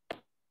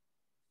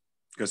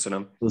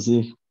 Köszönöm.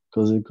 Così.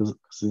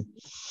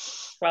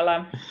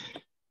 Hvala.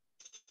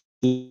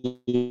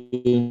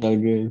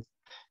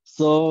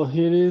 So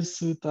here is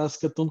with us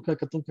Katunka.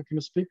 Katunka, can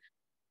you speak?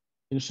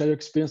 Can you share your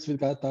experience with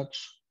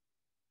GAIAtouch?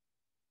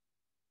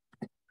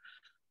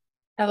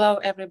 Hello,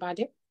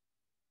 everybody.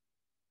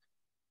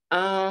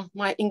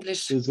 My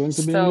English is going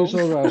to be English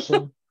or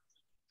Russian.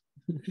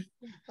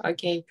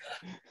 Окей.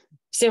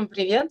 Всем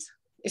привет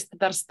из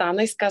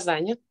Татарстана, из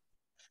Казани.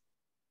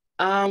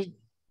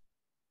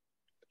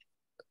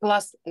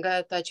 Класс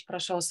GAIAtouch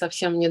прошел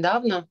совсем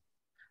недавно,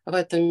 в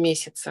этом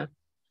месяце.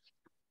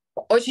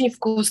 Очень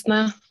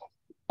вкусно,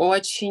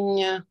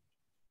 очень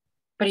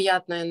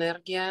приятная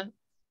энергия.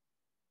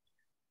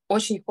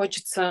 Очень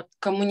хочется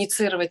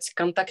коммуницировать,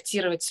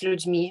 контактировать с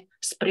людьми,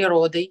 с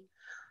природой.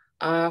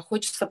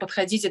 Хочется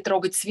подходить и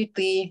трогать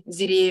цветы,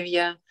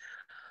 деревья.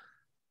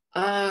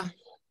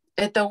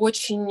 Это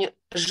очень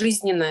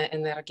жизненная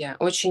энергия,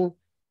 очень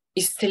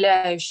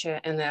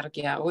исцеляющая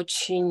энергия,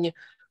 очень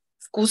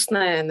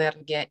вкусная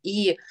энергия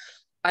и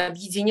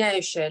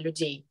объединяющая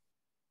людей.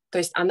 То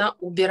есть она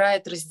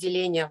убирает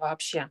разделение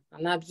вообще,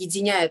 она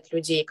объединяет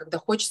людей, когда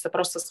хочется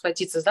просто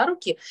схватиться за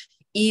руки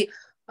и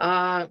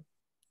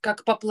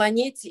как по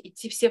планете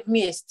идти все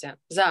вместе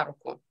за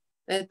руку.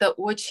 Это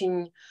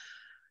очень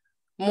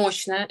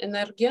мощная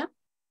энергия,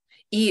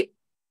 и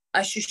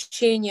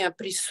ощущение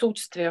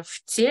присутствия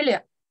в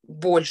теле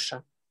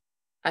больше.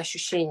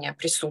 Ощущение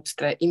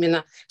присутствия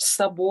именно с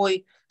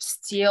собой, с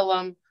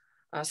телом,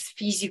 с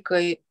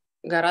физикой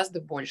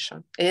гораздо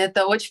больше. И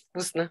это очень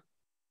вкусно.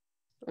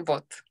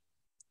 Вот.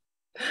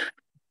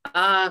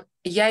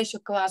 Я еще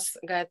класс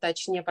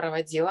GAIAtouch не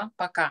проводила,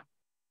 пока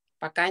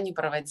не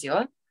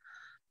проводила.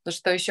 Но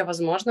что еще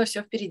возможно,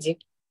 все впереди.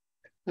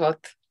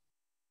 Вот.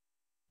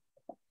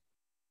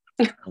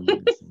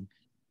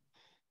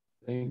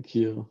 Thank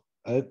you.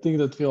 I think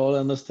that we all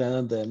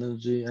understand the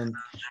energy, and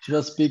she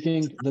was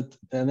speaking that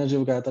the energy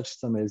of GAIAtouch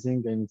is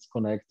amazing and it's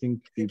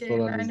connecting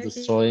people and it's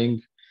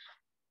destroying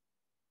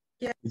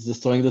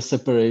the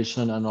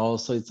separation, and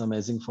also it's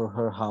amazing for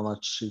her how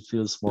much she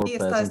feels more y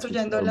está present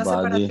destruyendo with her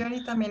la body. separación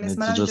y también es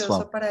And it's just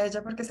maravilloso wow. para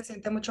ella porque se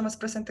siente mucho más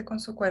presente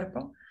con su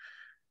cuerpo.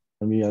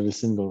 And we are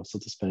listening to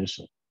the Spanish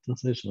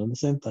translation at the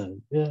same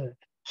time. Yeah.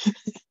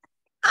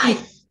 Ay,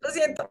 lo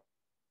siento.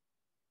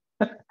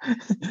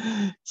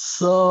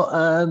 So,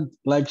 and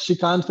like she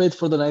can't wait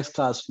for the next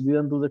class. She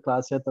didn't do the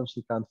class yet and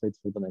she can't wait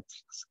for the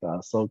next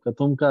class. So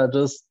Katunka,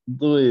 just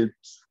do it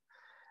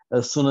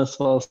as soon as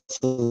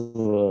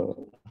possible.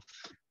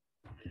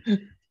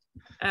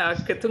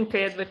 Katunka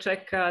jedva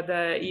čeka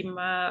da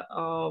ima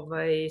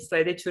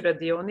sljedeću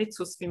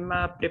radionicu,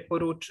 svima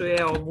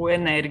preporučuje ovu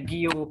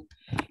energiju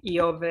i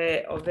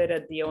ove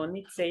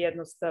radionice,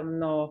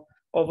 jednostavno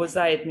ovo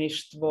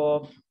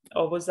zajedništvo,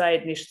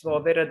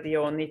 ove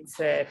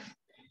radionice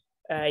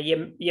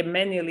je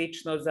meni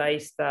lično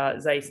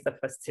zaista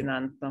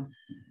fascinantno.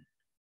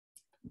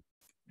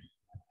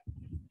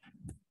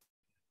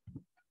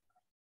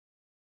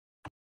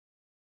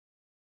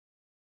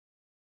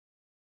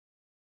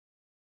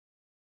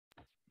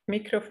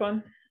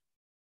 Mikrofon.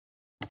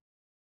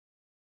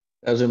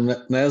 Kažem,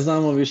 ne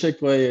znamo više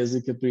koje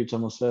jezike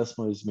pričamo, sve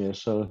smo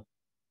izmiješali.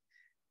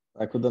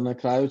 Tako da na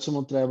kraju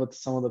ćemo trebati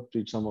samo da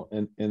pričamo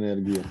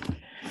energiju.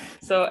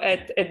 So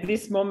at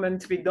this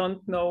moment we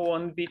don't know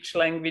on which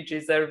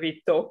languages are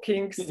we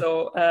talking,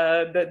 so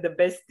the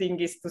best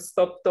thing is to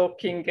stop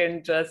talking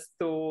and just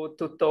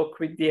to talk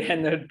with the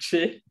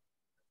energy.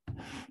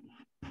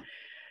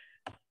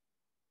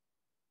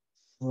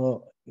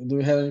 So, do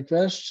we have any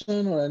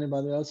question or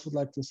anybody else would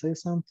like to say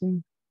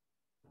something?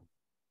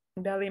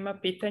 Da li ima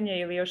pitanje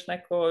ili još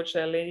neko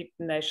želi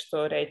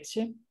nešto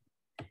reći?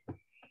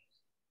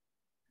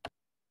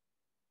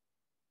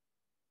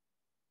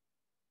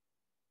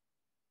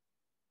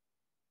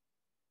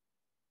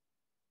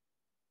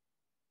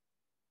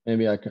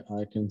 Maybe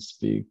I can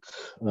speak.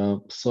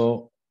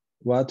 So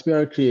what we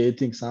are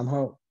creating,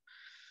 somehow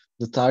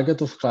the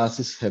target of class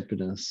is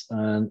happiness,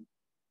 and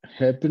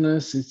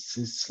happiness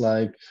it's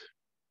like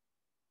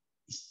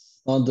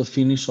it's not the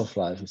finish of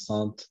life. It's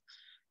not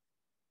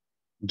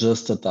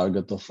just a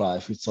target of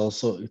life.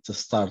 It's a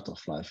start of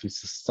life.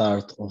 It's a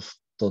start of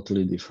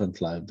totally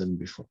different life than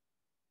before.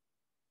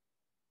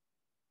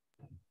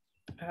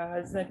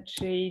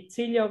 Znači,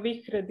 cilj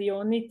ovih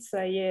radionica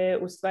je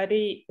u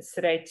stvari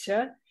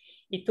sreća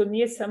i to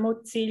nije samo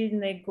cilj,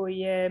 nego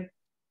je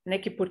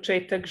neki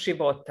početak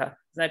života.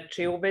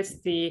 Znači,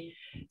 uvesti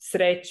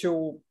sreću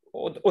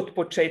od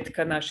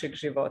početka našeg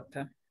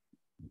života.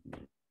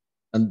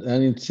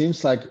 And it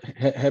seems like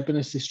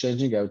happiness is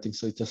changing everything.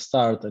 So it's a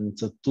start and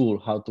it's a tool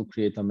how to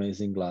create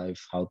amazing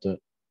life, how to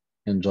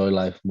enjoy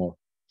life more.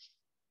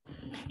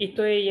 I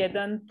to je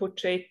jedan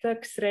početak.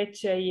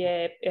 Sreća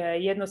je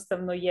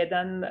jednostavno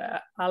jedan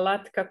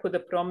alat kako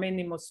da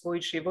promenimo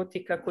svoj život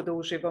i kako da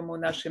uživamo u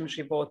našem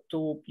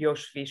životu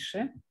još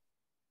više.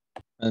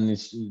 And it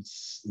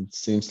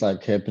seems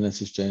like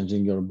happiness is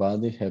changing your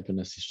body,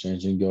 happiness is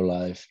changing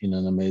your life in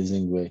an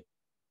amazing way.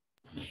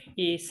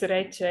 I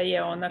sreća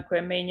je ona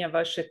koja menja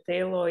vaše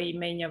telo i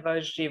menja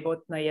vaš život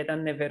na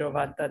jedan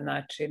neverovatan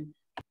način.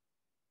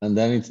 And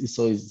then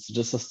it's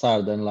just a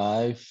start, then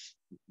life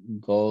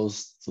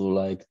goes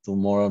to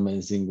more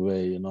amazing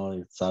way, you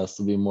know, it starts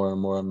to be more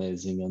and more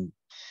amazing and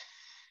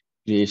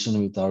creation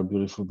with our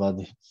beautiful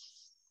body.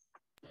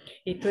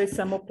 I to je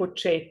samo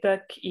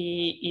početak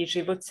i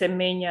život se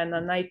menja na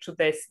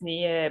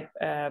najčudesnije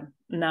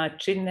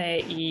načine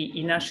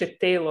i naše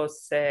telo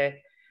se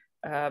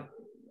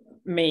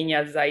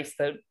menja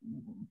zaista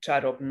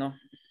čarobno.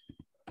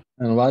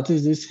 And what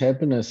is this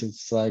happiness?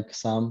 It's like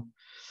some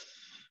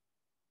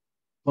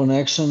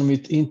connection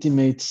with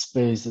intimate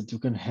space that you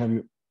can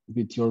have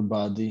with your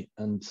body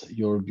and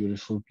your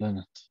beautiful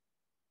planet.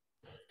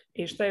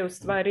 I šta je u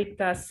stvari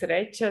ta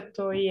sreća?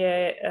 To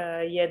je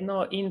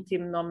jedno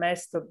intimno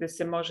mesto gdje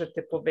se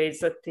možete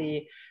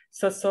povezati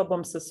sa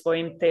sobom, sa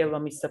svojim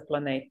telom i sa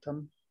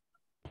planetom.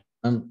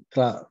 And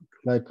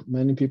like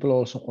many people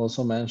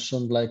also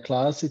mentioned, like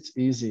class, it's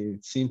easy,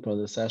 it's simple.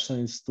 The session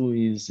is too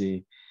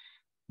easy.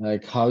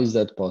 Like, how is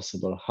that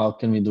possible? How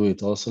can we do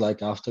it? Also,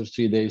 like after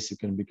 3 days, you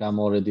can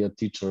become already a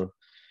teacher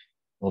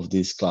of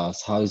this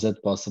class. How is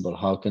that possible?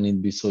 How can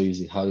it be so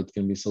easy? How it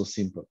can be so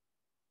simple?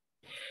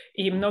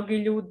 I mnogi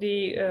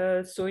ljudi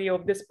su i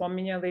ovdje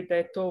spominjali da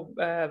je to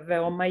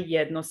veoma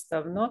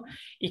jednostavno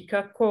i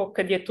kako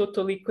kad je to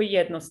toliko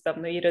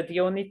jednostavno i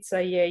radionica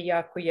je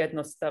jako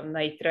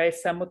jednostavna i traje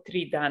samo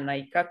 3 dana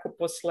i kako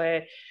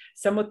posle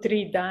samo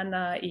 3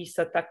 dana i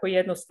sa tako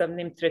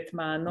jednostavnim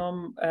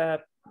tretmanom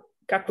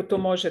kako to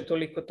može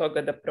toliko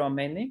toga da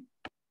promeni.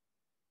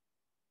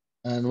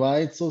 And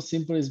why it's so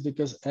simple is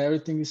because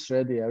everything is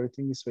ready,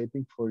 everything is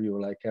waiting for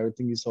you, like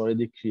everything is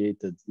already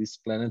created.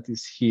 This planet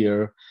is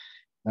here.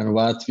 And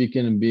what we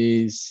can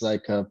be is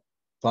like a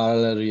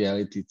parallel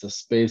reality. It's a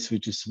space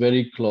which is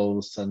very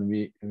close and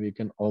we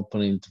can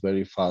open it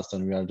very fast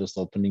and we are just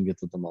opening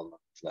it at the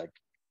moment. Like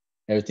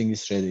everything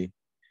is ready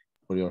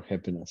for your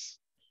happiness.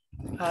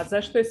 A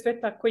zašto je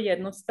sve tako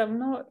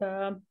jednostavno?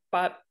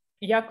 Pa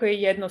jako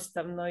je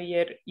jednostavno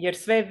jer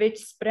sve je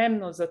već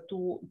spremno za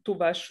tu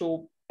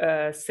vašu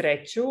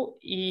sreću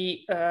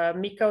i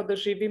mi kao da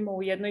živimo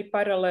u jednoj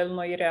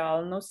paralelnoj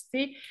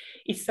realnosti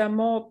i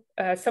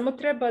samo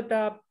treba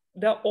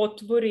da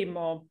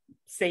otvorimo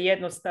se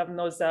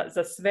jednostavno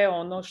za sve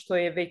ono što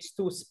je već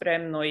tu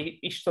spremno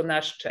i što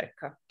nas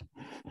čeka.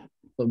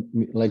 So,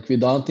 like, we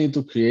don't need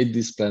to create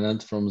this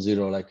planet from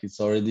zero, like it's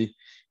already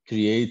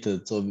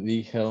created. So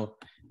we have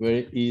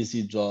very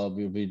easy job.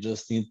 We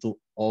just need to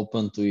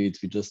open to it.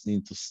 We just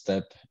need to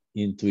step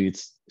into it,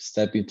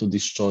 step into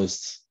this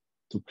choice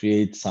to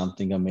create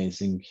something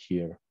amazing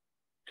here.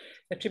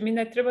 Znači, mi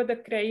ne treba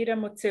da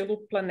kreiramo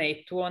celu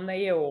planetu, ona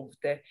je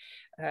ovde.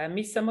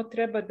 Mi samo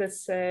treba da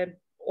se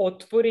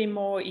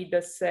otvorimo i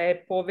da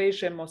se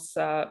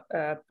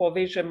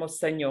povežemo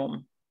sa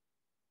njom.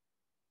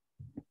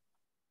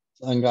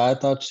 And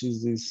GAIAtouch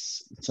is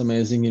it's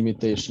amazing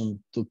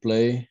invitation to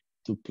play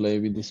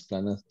with this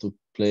planet, to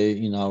play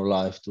in our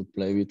life, to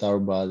play with our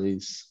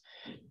bodies,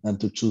 and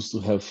to choose to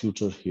have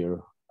future here.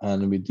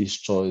 And with this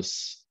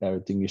choice,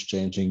 everything is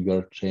changing.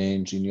 You're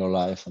changing your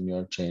life and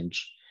you're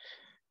change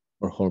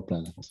our whole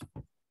planet.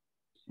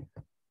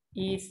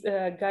 I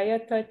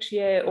GAIAtouch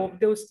je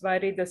ovde u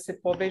stvari da se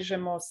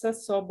povežemo sa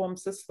sobom,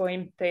 sa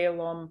svojim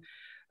telom,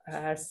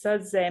 sa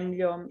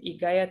zemljom, i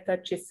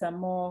GAIAtouch je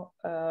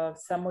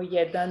samo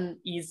jedan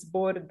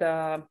izbor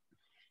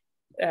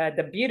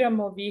da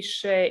biramo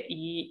više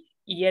i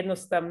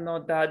jednostavno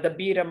da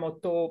biramo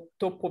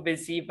to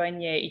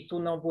povezivanje i tu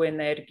novu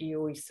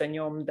energiju i sa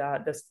njom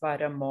da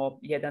stvaramo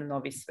jedan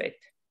novi svet.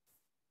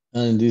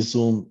 And this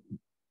Zoom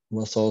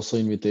was also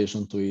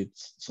invitation to it.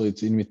 So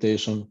it's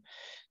invitation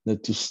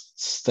that you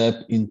step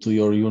into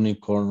your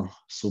unicorn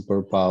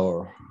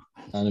superpower,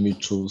 and we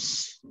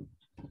choose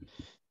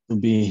to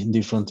be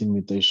different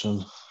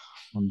invitation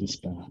on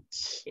this planet.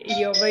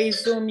 I ovaj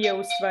Zoom je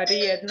u stvari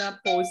jedna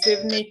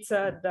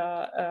pozivnica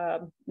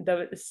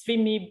da svi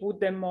mi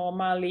budemo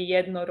mali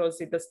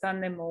jednorozi, da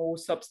stanemo u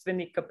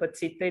sopstveni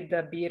kapacitet,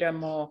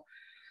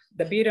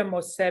 da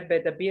biramo sebe,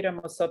 da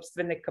biramo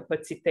sopstvene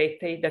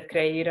kapacitete i da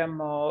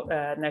kreiramo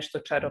nešto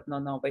čarobno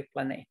na ovoj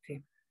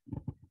planeti.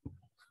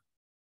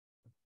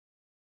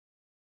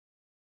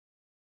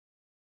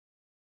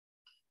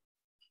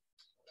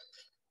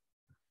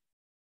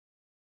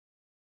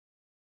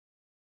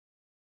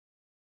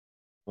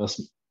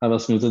 I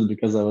was muted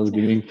because I was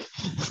giving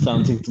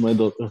something to my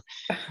daughter.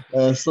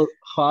 So,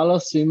 hvala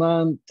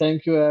svima.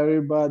 Thank you,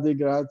 everybody.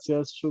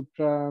 Gracias,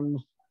 shukran,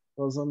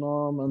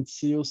 ozanom, and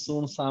see you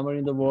soon somewhere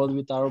in the world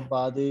with our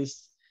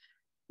bodies.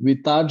 We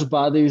touch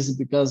bodies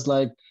because,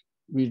 like,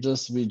 we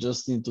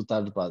just need to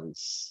touch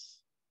bodies.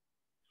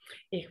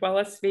 I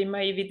hvala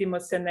svima i vidimo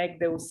se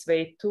negde u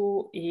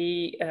svetu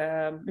i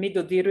mi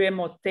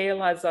dodirujemo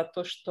tela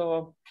zato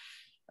što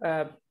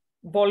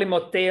volimo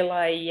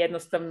tela i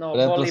jednostavno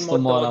volimo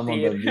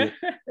dodir.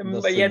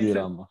 Da se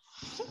diramo.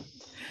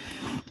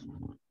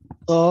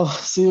 So,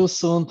 see you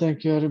soon. Thank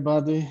you,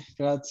 everybody.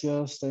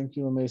 Gracias. Thank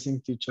you,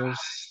 amazing teachers.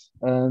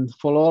 And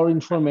for all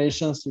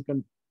informations, you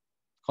can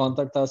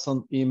contact us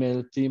on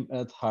email,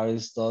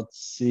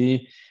 team@harris.c,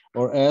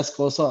 or ask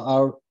also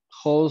our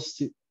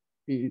host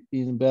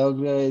in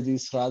Belgrade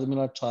is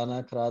Radmila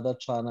Čanak, Rada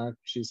Čanak.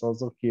 She's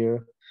also here.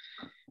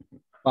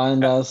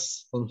 Find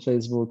us on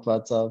Facebook,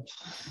 WhatsApp.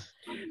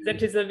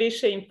 Znači, za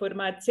više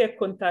informacija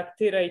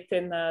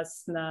kontaktirajte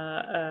nas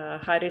na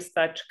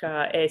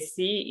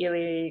haris.si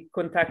ili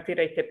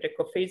kontaktirajte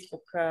preko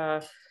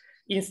Facebooka,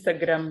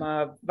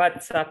 Instagrama,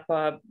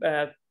 WhatsAppa,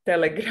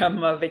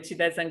 Telegrama, već i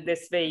ne znam gde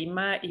sve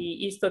ima. I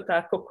isto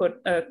tako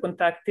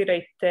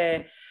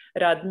kontaktirajte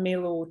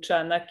Radmilu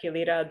Čanak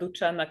ili Radu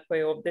Čanak koja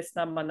je ovde s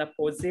nama na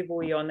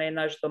pozivu i ona je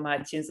naš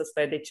domaćin za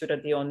sledeću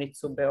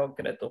radionicu u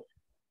Beogradu.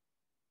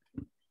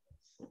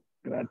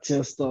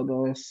 Gracias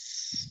todos.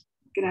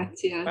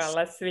 Gracias.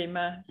 Hvala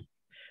svima.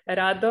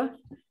 Rado?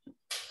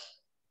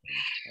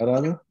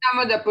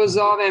 Samo da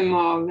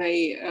pozovemo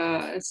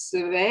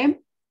sve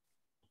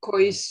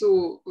koji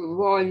su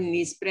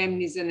voljni i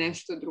spremni za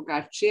nešto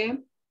drugačije.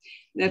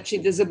 Znači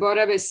da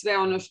zaborave sve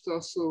ono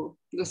što su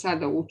do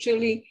sada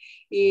učili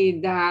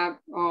i da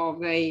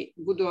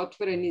budu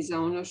otvoreni za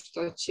ono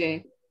što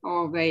će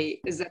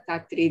za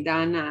ta 3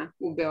 dana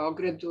u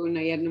Beogradu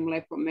na jednom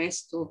lepom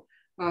mestu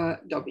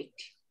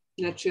dobiti.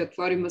 Znači,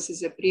 otvorimo se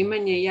za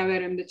primanje i ja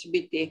verujem da će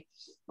biti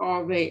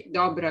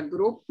dobra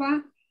grupa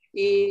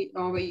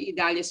i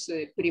dalje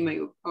se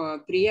primaju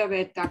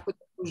prijave, tako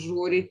da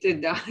žurite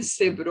da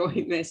se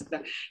broj mesta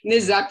ne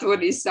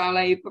zatvori, sala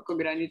je ipak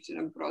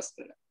ograničenog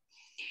prostora.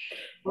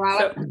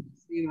 Hvala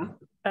svima.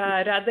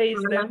 Rada is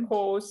the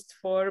host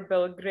for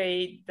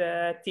Belgrade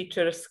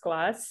teachers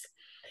class.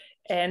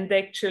 And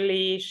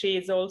actually, she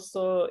is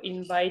also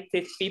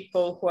invited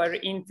people who are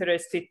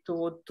interested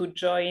to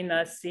join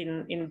us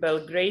in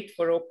Belgrade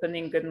for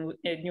opening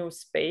a new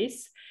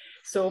space.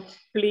 So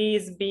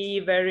please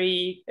be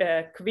very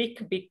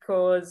quick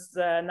because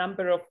a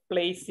number of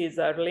places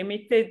are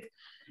limited.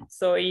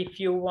 So if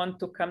you want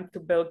to come to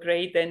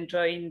Belgrade and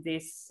join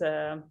this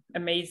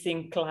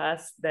amazing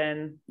class,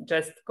 then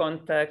just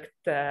contact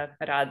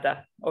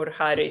Rada or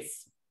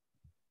Haris.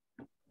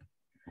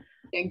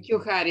 Thank you,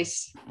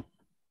 Haris.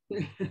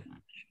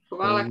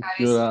 Hvala,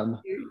 Haris,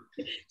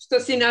 što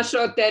si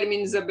našao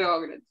termin za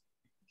Beograd.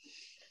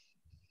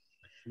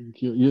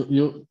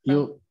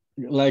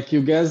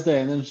 You guess the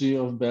energy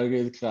of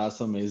Belgrade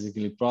class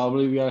amazingly.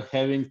 Probably we are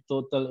having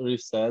total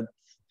reset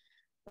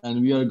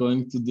and we are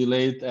going to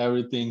delete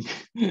everything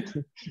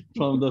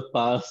from the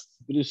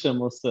past.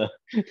 Brišemo sve.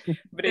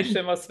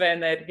 Brišemo sve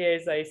energije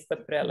i zaista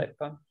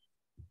prelepo.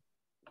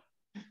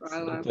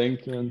 So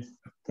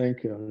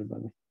thank you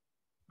everybody.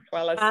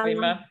 Hvala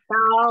svima.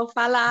 Ciao,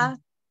 hvala.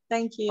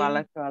 Thank you.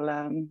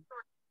 Hvala.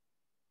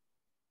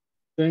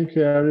 Thank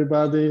you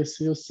everybody.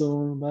 See you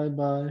soon. Bye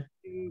bye.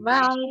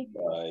 Bye.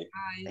 Bye.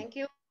 Thank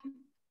you.